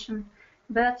information,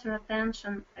 better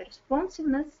attention,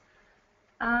 responsiveness,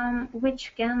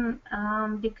 which can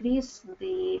decrease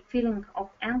the feeling of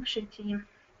anxiety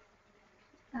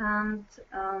and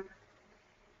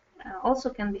also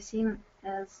can be seen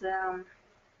as a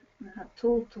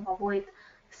tool to avoid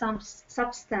some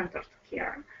substandard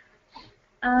care.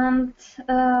 And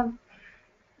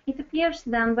it appears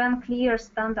then when clear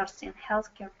standards in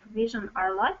healthcare provision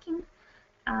are lacking,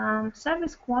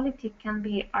 service quality can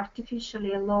be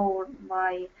artificially lowered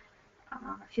by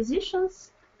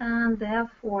physicians and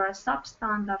therefore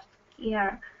substandard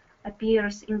care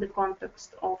appears in the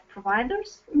context of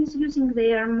providers misusing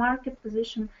their market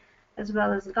position, as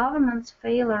well as government's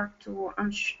failure to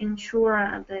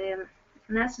ensure the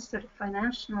necessary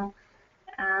financial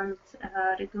and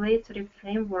regulatory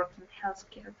framework in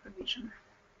healthcare provision.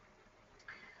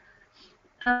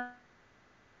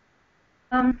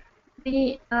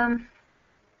 The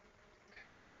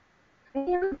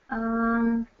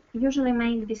usually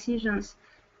make decisions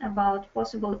about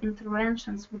possible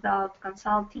interventions without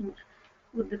consulting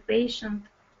with the patient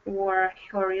or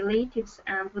her relatives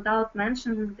and without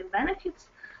mentioning the benefits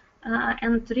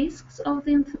and risks of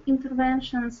the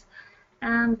interventions.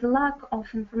 And the lack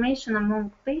of information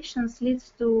among patients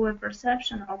leads to a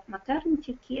perception of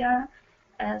maternity care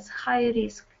as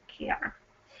high-risk care.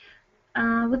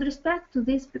 With respect to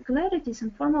these peculiarities,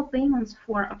 informal payments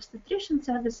for obstetrician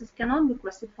services cannot be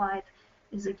classified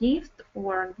as a gift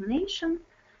or donation.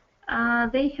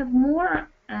 They have more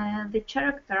the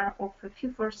character of a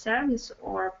fee-for-service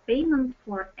or payment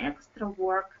for extra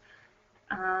work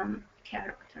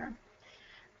character.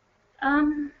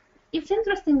 It's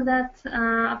interesting that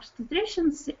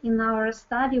obstetricians in our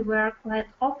study were quite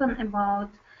open about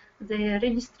the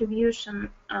redistribution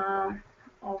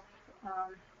of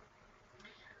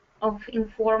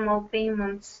informal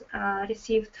payments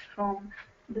received from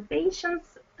the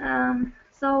patients.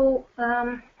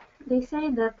 They say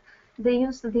that they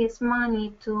use this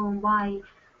money to buy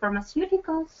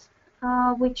pharmaceuticals,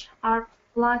 which are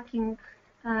lacking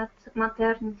at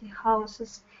maternity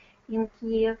houses in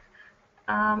Kiev.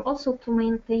 Also to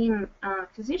maintain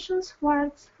physicians'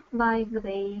 wards, like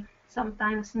they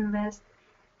sometimes invest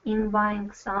in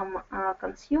buying some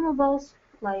consumables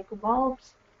like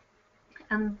bulbs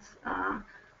and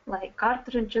like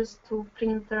cartridges to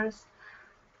printers.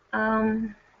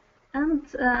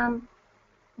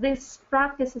 These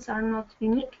practices are not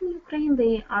unique in Ukraine.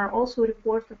 They are also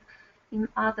reported in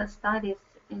other studies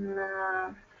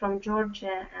from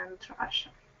Georgia and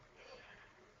Russia.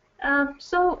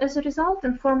 So as a result,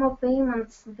 informal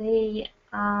payments, they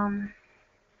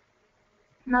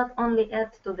not only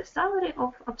add to the salary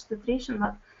of obstetrician,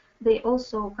 but they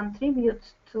also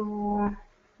contribute to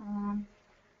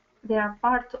they are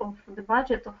part of the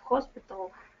budget of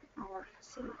hospital or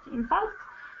facility. In fact,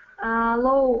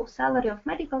 low salary of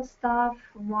medical staff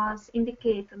was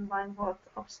indicated by both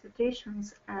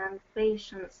obstetricians and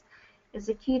patients as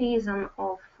a key reason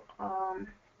of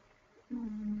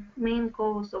main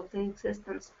cause of the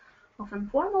existence of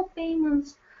informal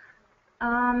payments,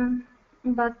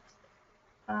 but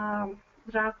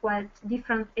there are quite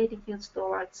different attitudes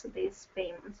towards these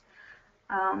payments.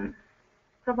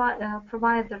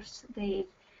 Providers, they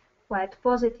quite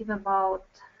positive about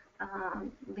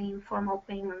the informal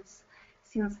payments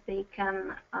since they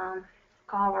can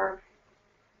cover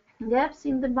gaps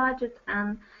in the budget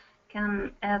and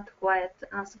can add quite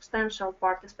a substantial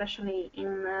part, especially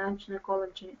in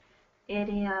gynecology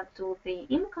area, to the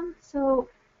income. So,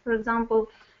 for example,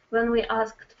 when we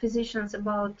asked physicians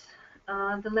about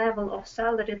the level of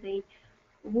salary they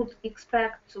would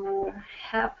expect to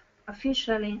have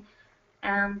officially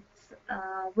and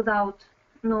without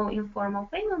no informal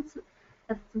payments,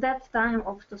 at that time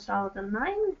of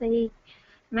 2009, they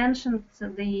mentioned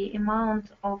the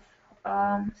amount of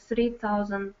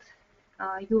 3,000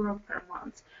 euro per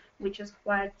month, which is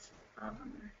quite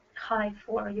high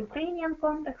for Ukrainian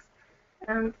context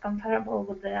and comparable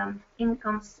with the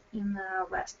incomes in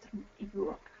Western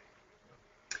Europe.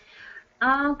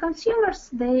 Consumers,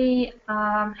 they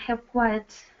have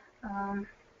quite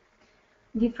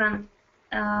different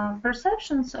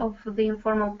perceptions of the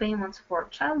informal payments for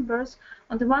childbirth.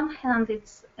 On the one hand,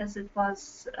 it's, as it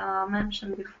was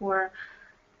mentioned before,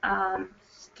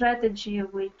 strategy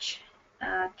which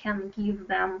can give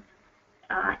them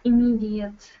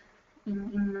immediate,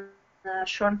 in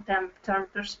short-term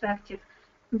perspective,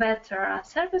 better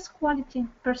service quality,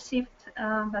 perceived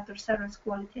better service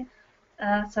quality,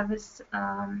 service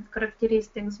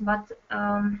characteristics, but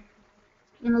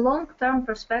in a long-term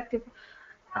perspective,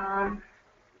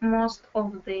 most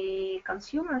of the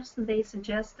consumers, they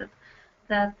suggested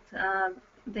that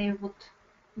they would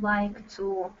like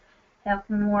to have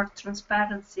more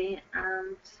transparency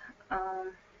and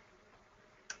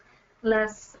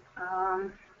less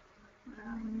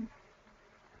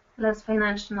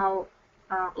financial,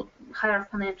 higher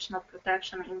financial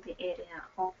protection in the area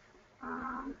of,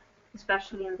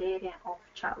 especially in the area of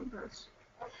childbirth.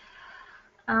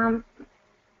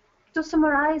 To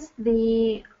summarize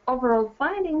the overall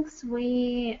findings,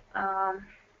 we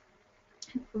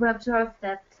observed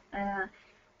that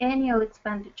annual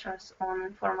expenditures on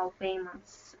informal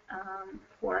payments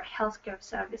for healthcare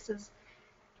services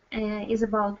is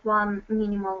about one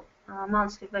minimal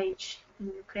monthly wage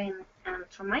in Ukraine and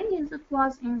Romania as it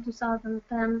was in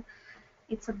 2010.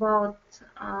 It's about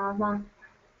one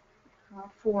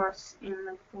fourth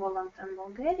in Poland and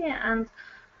Bulgaria, and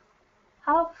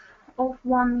half of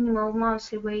one minimal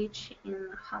monthly wage in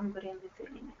Hungary and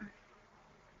Lithuania.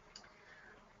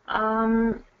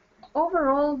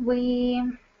 Overall,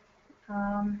 we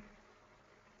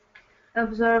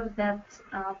observed that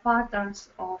patterns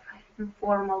of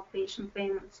informal patient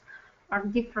payments are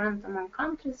different among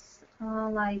countries.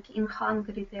 Like in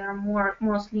Hungary, they are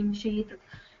mostly initiated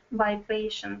by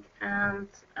patient, and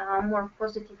more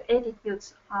positive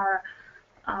attitudes are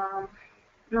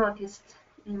noticed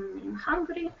in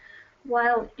Hungary,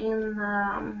 while in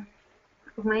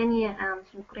Romania and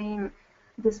Ukraine,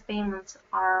 these payments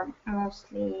are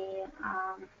mostly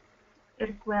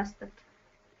requested.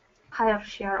 Higher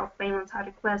share of payments are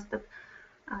requested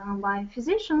by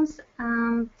physicians,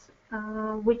 and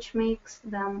which makes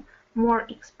them more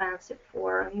expensive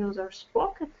for users'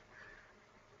 pocket.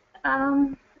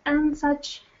 And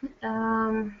such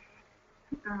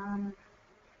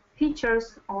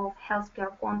features of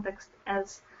healthcare context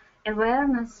as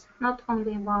awareness, not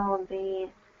only about the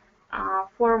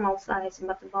formal size,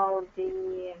 but about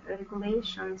the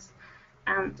regulations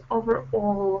and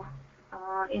overall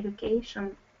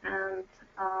education and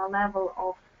level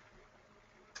of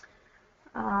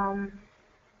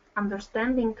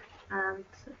understanding and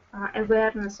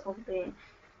awareness of the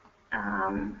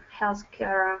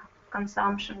healthcare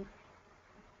consumption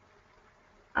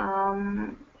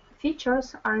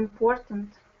features are important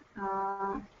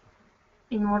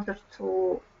in order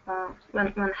to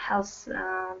when health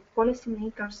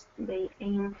policymakers they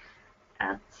aim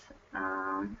at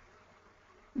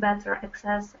better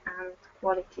access and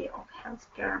quality of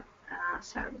healthcare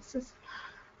services.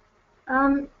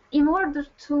 In order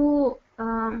to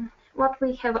what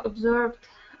we have observed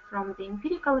from the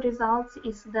empirical results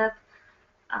is that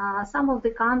some of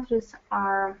the countries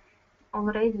are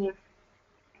already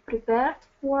prepared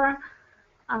for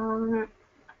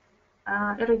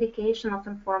eradication of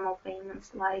informal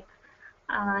payments, like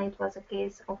it was a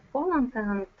case of Poland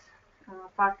and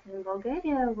partly in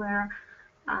Bulgaria, where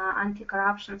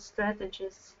anti-corruption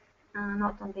strategies,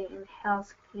 not only in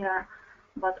healthcare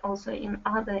but also in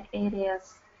other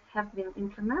areas, have been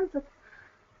implemented,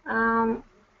 and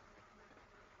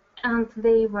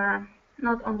they were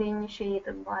not only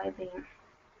initiated by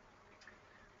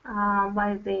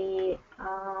the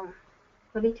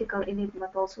political elite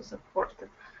but also supported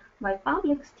by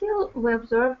public. Still, we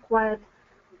observe quite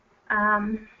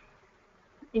a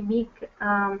big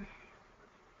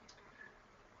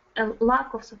a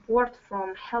lack of support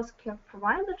from healthcare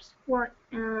providers for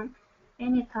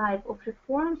any type of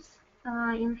reforms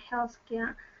in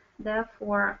healthcare.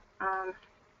 Therefore,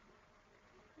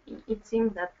 it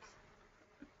seems that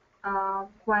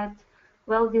quite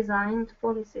well-designed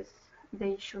policies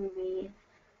they should be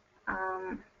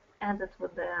added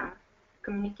with the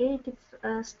communicative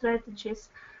strategies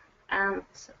and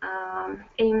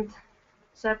aimed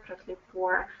separately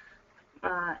for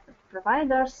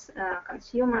providers,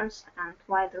 consumers, and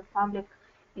wider public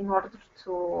in order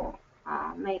to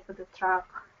make the track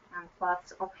and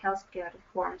paths of healthcare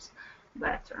reforms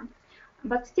better.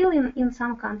 But still, in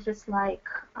some countries like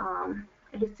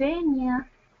Lithuania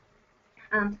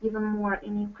and even more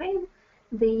in Ukraine,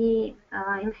 they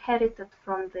inherited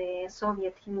from the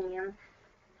Soviet Union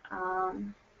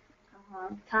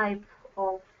type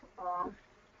of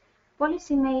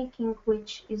policy making,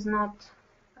 which is not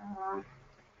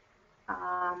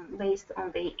based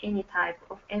on any type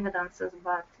of evidences,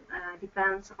 but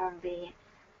depends on the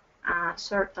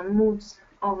certain moods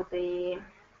of the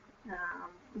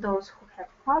those who have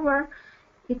power.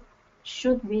 It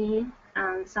should be,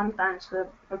 and sometimes we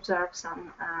observe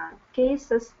some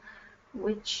cases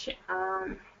which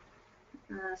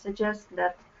suggest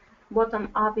that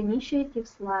bottom-up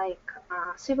initiatives like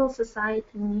civil society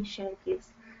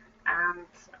initiatives and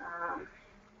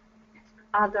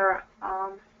other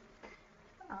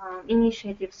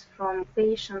initiatives from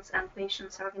patients and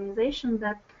patients' organizations,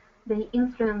 that they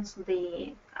influence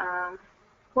the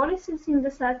policies in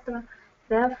the sector.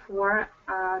 Therefore,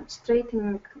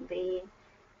 strengthening the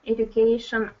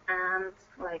education and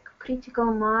like critical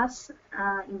mass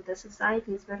in the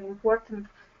society is very important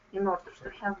in order to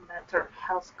have better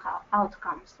health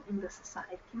outcomes in the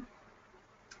society.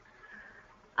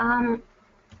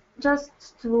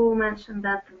 Just to mention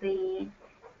that the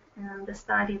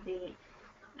study, the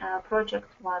project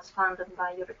was funded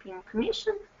by European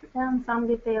Commission, and some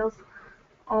details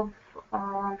of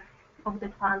uh, of the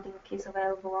funding is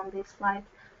available on this slide.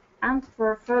 And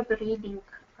for further reading,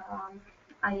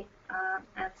 I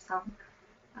add some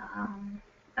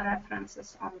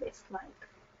references on this slide.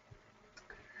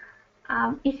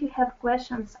 If you have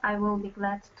questions, I will be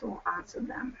glad to answer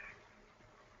them.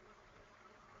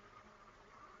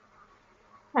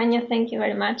 Tanya, thank you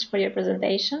very much for your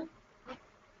presentation.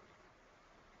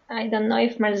 I don't know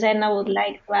if Marzena would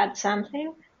like to add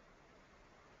something.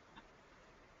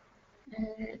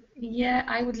 Yeah,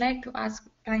 I would like to ask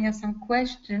Tanya some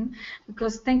question,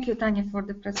 because thank you, Tanya, for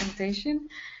the presentation.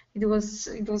 It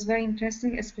was very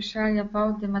interesting, especially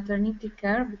about the maternity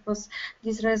care, because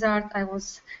this result I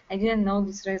didn't know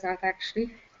this result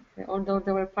actually, although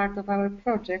they were part of our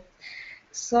project.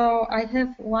 So I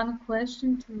have one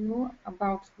question to you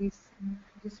about this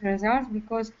result,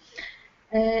 because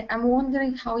I'm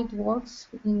wondering how it works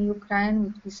in Ukraine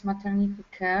with this maternity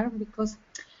care, because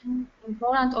in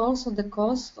Poland also the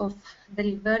cost of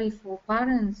delivery for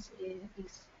parents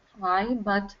is high,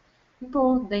 but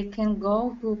people, they can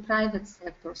go to private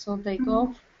sector. So they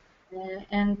go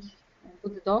and to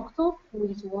the doctor who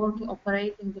is working,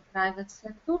 operating the private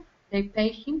sector. They pay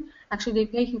him, actually they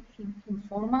pay him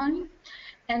formally.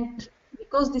 And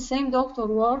because the same doctor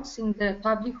works in the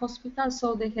public hospital,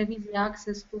 so they have easy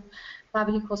access to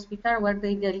public hospital where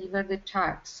they deliver the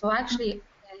child. So actually,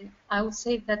 I would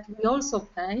say that we also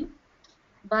pay,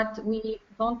 but we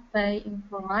don't pay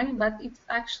informally, but it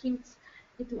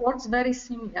works very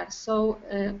similar. So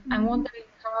I'm wondering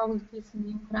how it is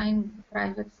in Ukraine, the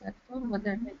private sector,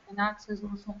 whether they can access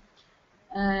also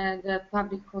the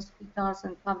public hospitals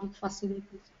and public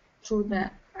facilities through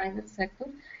the private sector.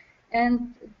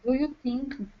 And do you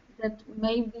think that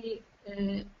maybe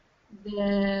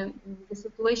the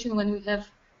situation when we have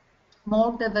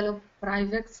more developed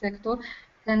private sector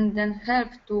can then help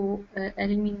to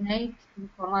eliminate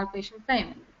informal patient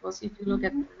payment? Because if you look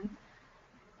at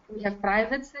we have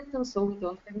private sector, so we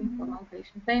don't have informal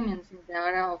patient payments in the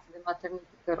area of the maternity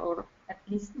care, or at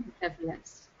least we have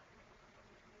less.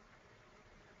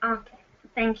 Okay,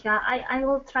 thank you. I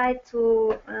will try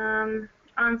to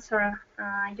answer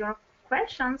your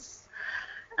questions.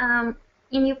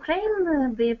 In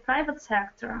Ukraine, the private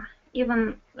sector,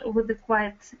 even with the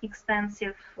quite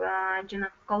extensive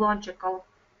gynecological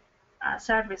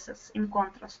services in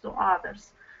contrast to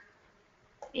others,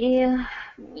 in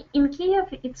Kiev,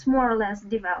 it's more or less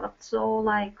developed. So,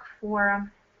 like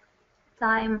for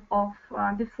time of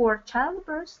before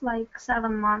childbirth, like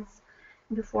 7 months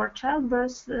before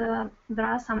childbirth, there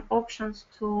are some options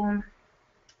to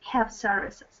have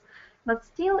services, but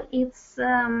still it's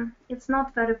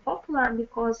not very popular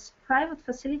because private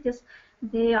facilities,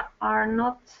 they are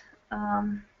not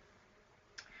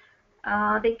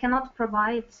they cannot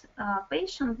provide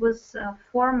patients with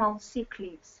formal sick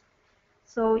leaves.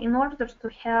 So in order to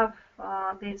have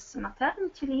this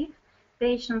maternity leave,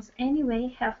 patients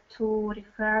anyway have to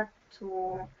refer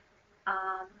to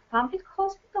public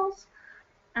hospitals,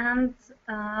 and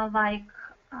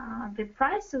the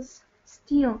prices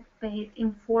still paid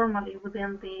informally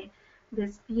within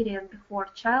this period before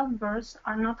childbirth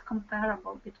are not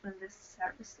comparable between these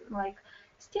services. Like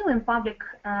still in public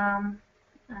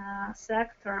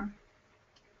sector,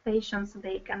 patients,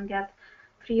 they can get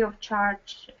free of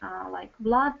charge like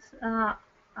blood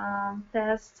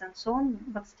tests and so on,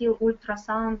 but still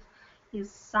ultrasound is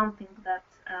something that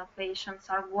patients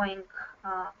are going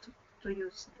to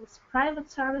use these private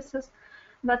services.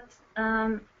 But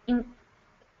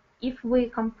if we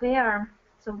compare,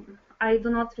 so I do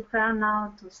not refer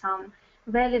now to some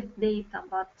valid data,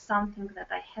 but something that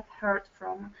I have heard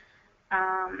from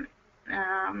um,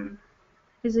 um,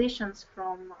 physicians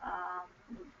from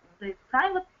the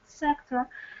private sector.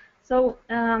 So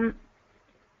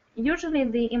usually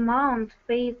the amount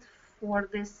paid for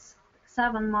this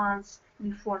 7 months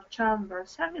before childbirth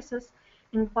services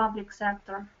in public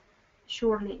sector,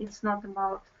 surely it's not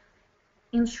about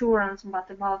insurance but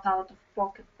about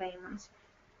out-of-pocket payments,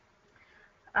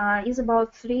 is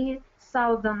about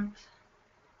 3,000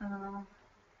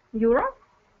 euro,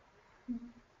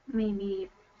 maybe.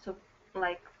 So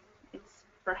like it's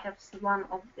perhaps one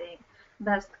of the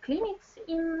best clinics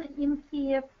in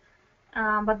Kiev,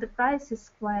 but the price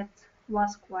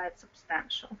was quite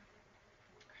substantial.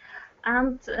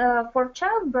 And for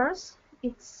childbirth,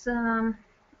 it's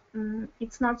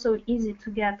not so easy to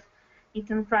get it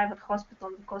in private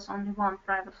hospital, because only one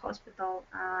private hospital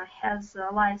has a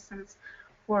license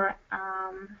for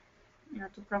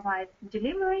to provide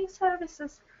delivery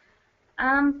services.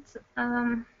 And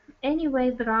anyway,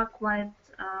 there are quite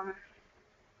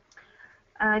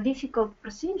difficult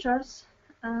procedures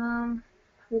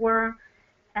for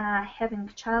having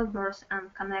childbirth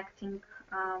and connecting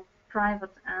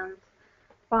private and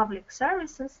public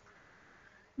services.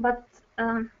 But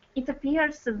it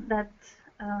appears that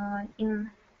in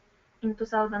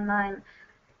 2009,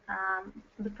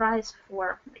 the price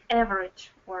for the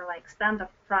average or like standard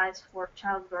price for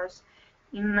childbirth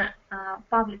in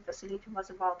public facility was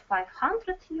about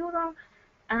 500 euro,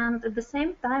 and at the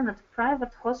same time at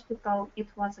private hospital it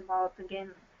was about again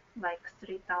like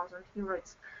 3,000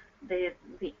 euros, the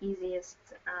easiest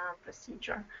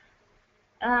procedure.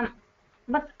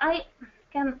 But I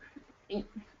can.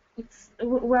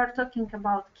 We're talking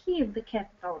about Kiev, the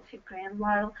capital of Ukraine,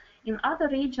 while in other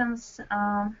regions,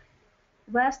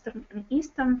 western and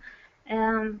eastern,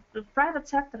 the private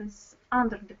sector is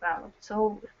underdeveloped.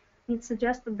 So it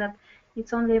suggested that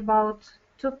it's only about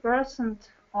 2%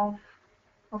 of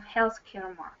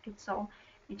healthcare market. So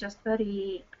it's just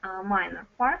very minor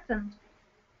part, and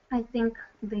I think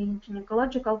the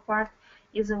gynecological part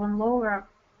is even lower,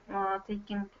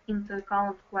 taking into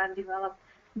account quite developed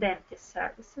dentist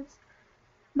services.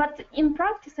 But in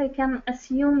practice, I can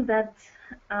assume that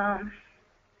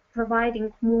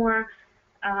providing more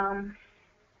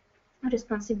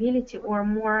responsibility or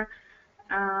more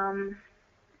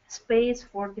space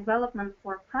for development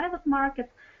for private market,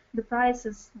 the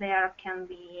prices there can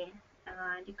be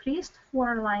decreased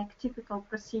for like typical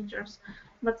procedures.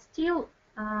 But still,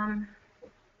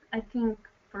 I think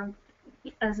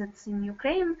as it's in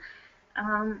Ukraine,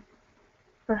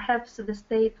 perhaps the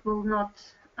state will not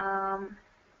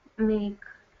make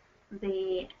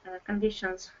the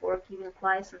conditions for giving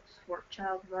license for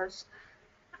childbirth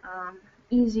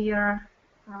easier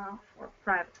for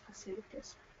private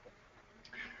facilities.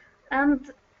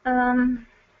 And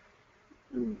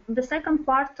the second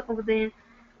part of the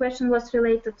question was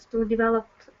related to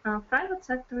developed private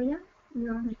sector, yeah?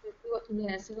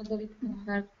 Yes, whether it can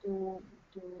help to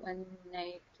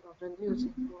eliminate or reduce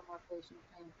informal patient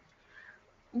payments.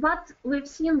 What we've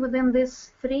seen within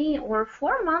these 3 or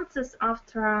 4 months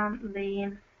after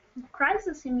the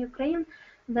crisis in Ukraine,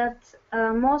 that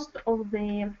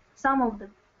some of the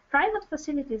private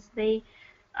facilities, they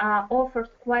offered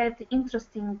quite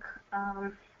interesting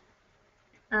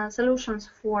solutions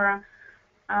for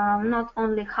not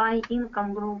only high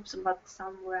income groups, but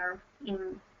somewhere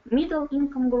in middle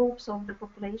income groups of the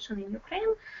population in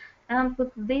Ukraine. And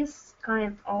with this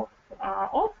kind of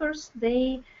offers,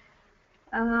 they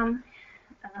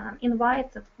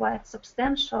invited quite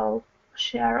substantial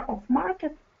share of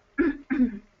market,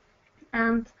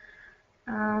 and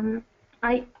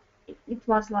it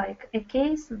was like a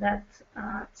case that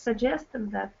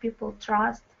suggested that people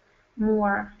trust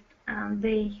more and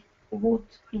they would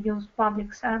use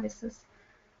public services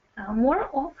more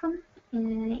often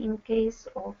in case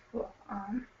of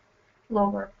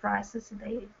lower prices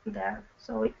there.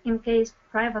 So in case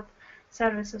private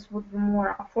services would be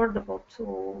more affordable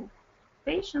to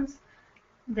patients,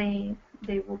 they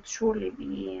would surely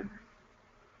be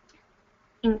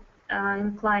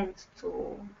inclined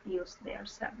to use their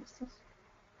services.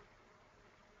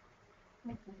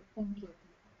 Okay, thank you.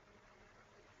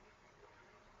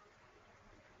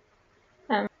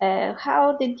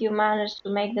 How did you manage to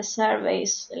make the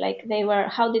surveys like they were?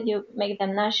 How did you make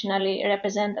them nationally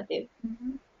representative?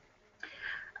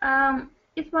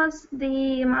 It was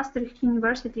the Maastricht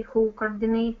University who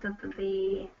coordinated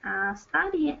the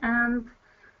study, and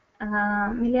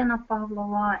Milena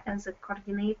Pavlova, as a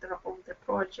coordinator of the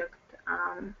project,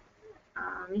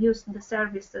 used the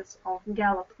services of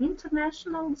Gallup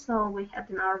International. So we had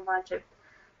in our budget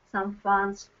some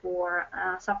funds for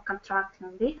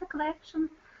subcontracting data collection,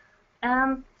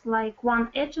 and like one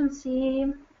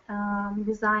agency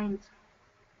designed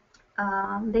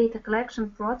data collection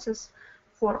process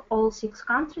for all 6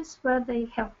 countries where they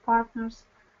have partners,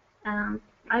 and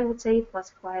I would say it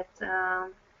was quite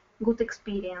good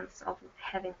experience of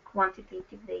having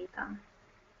quantitative data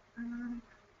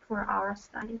for our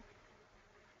study.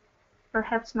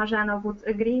 Perhaps Marzena would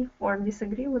agree or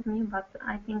disagree with me, but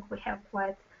I think we have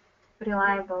quite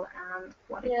reliable and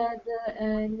quality. Yeah,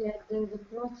 the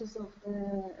process of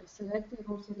the selecting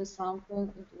also the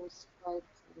sample, it was quite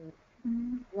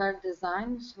well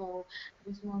designed. So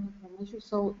this one information.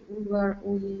 So we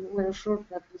were sure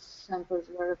that these samples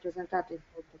were representative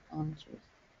of the countries.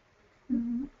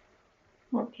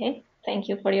 Okay, thank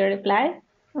you for your reply.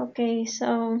 Okay,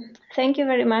 so thank you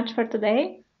very much for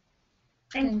today.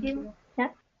 Thank you. Yeah,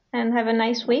 and have a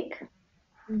nice week.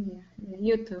 Yeah,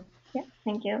 you too. Yeah,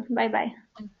 thank you. Bye bye.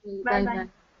 Thank you. Bye Bye bye.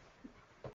 bye.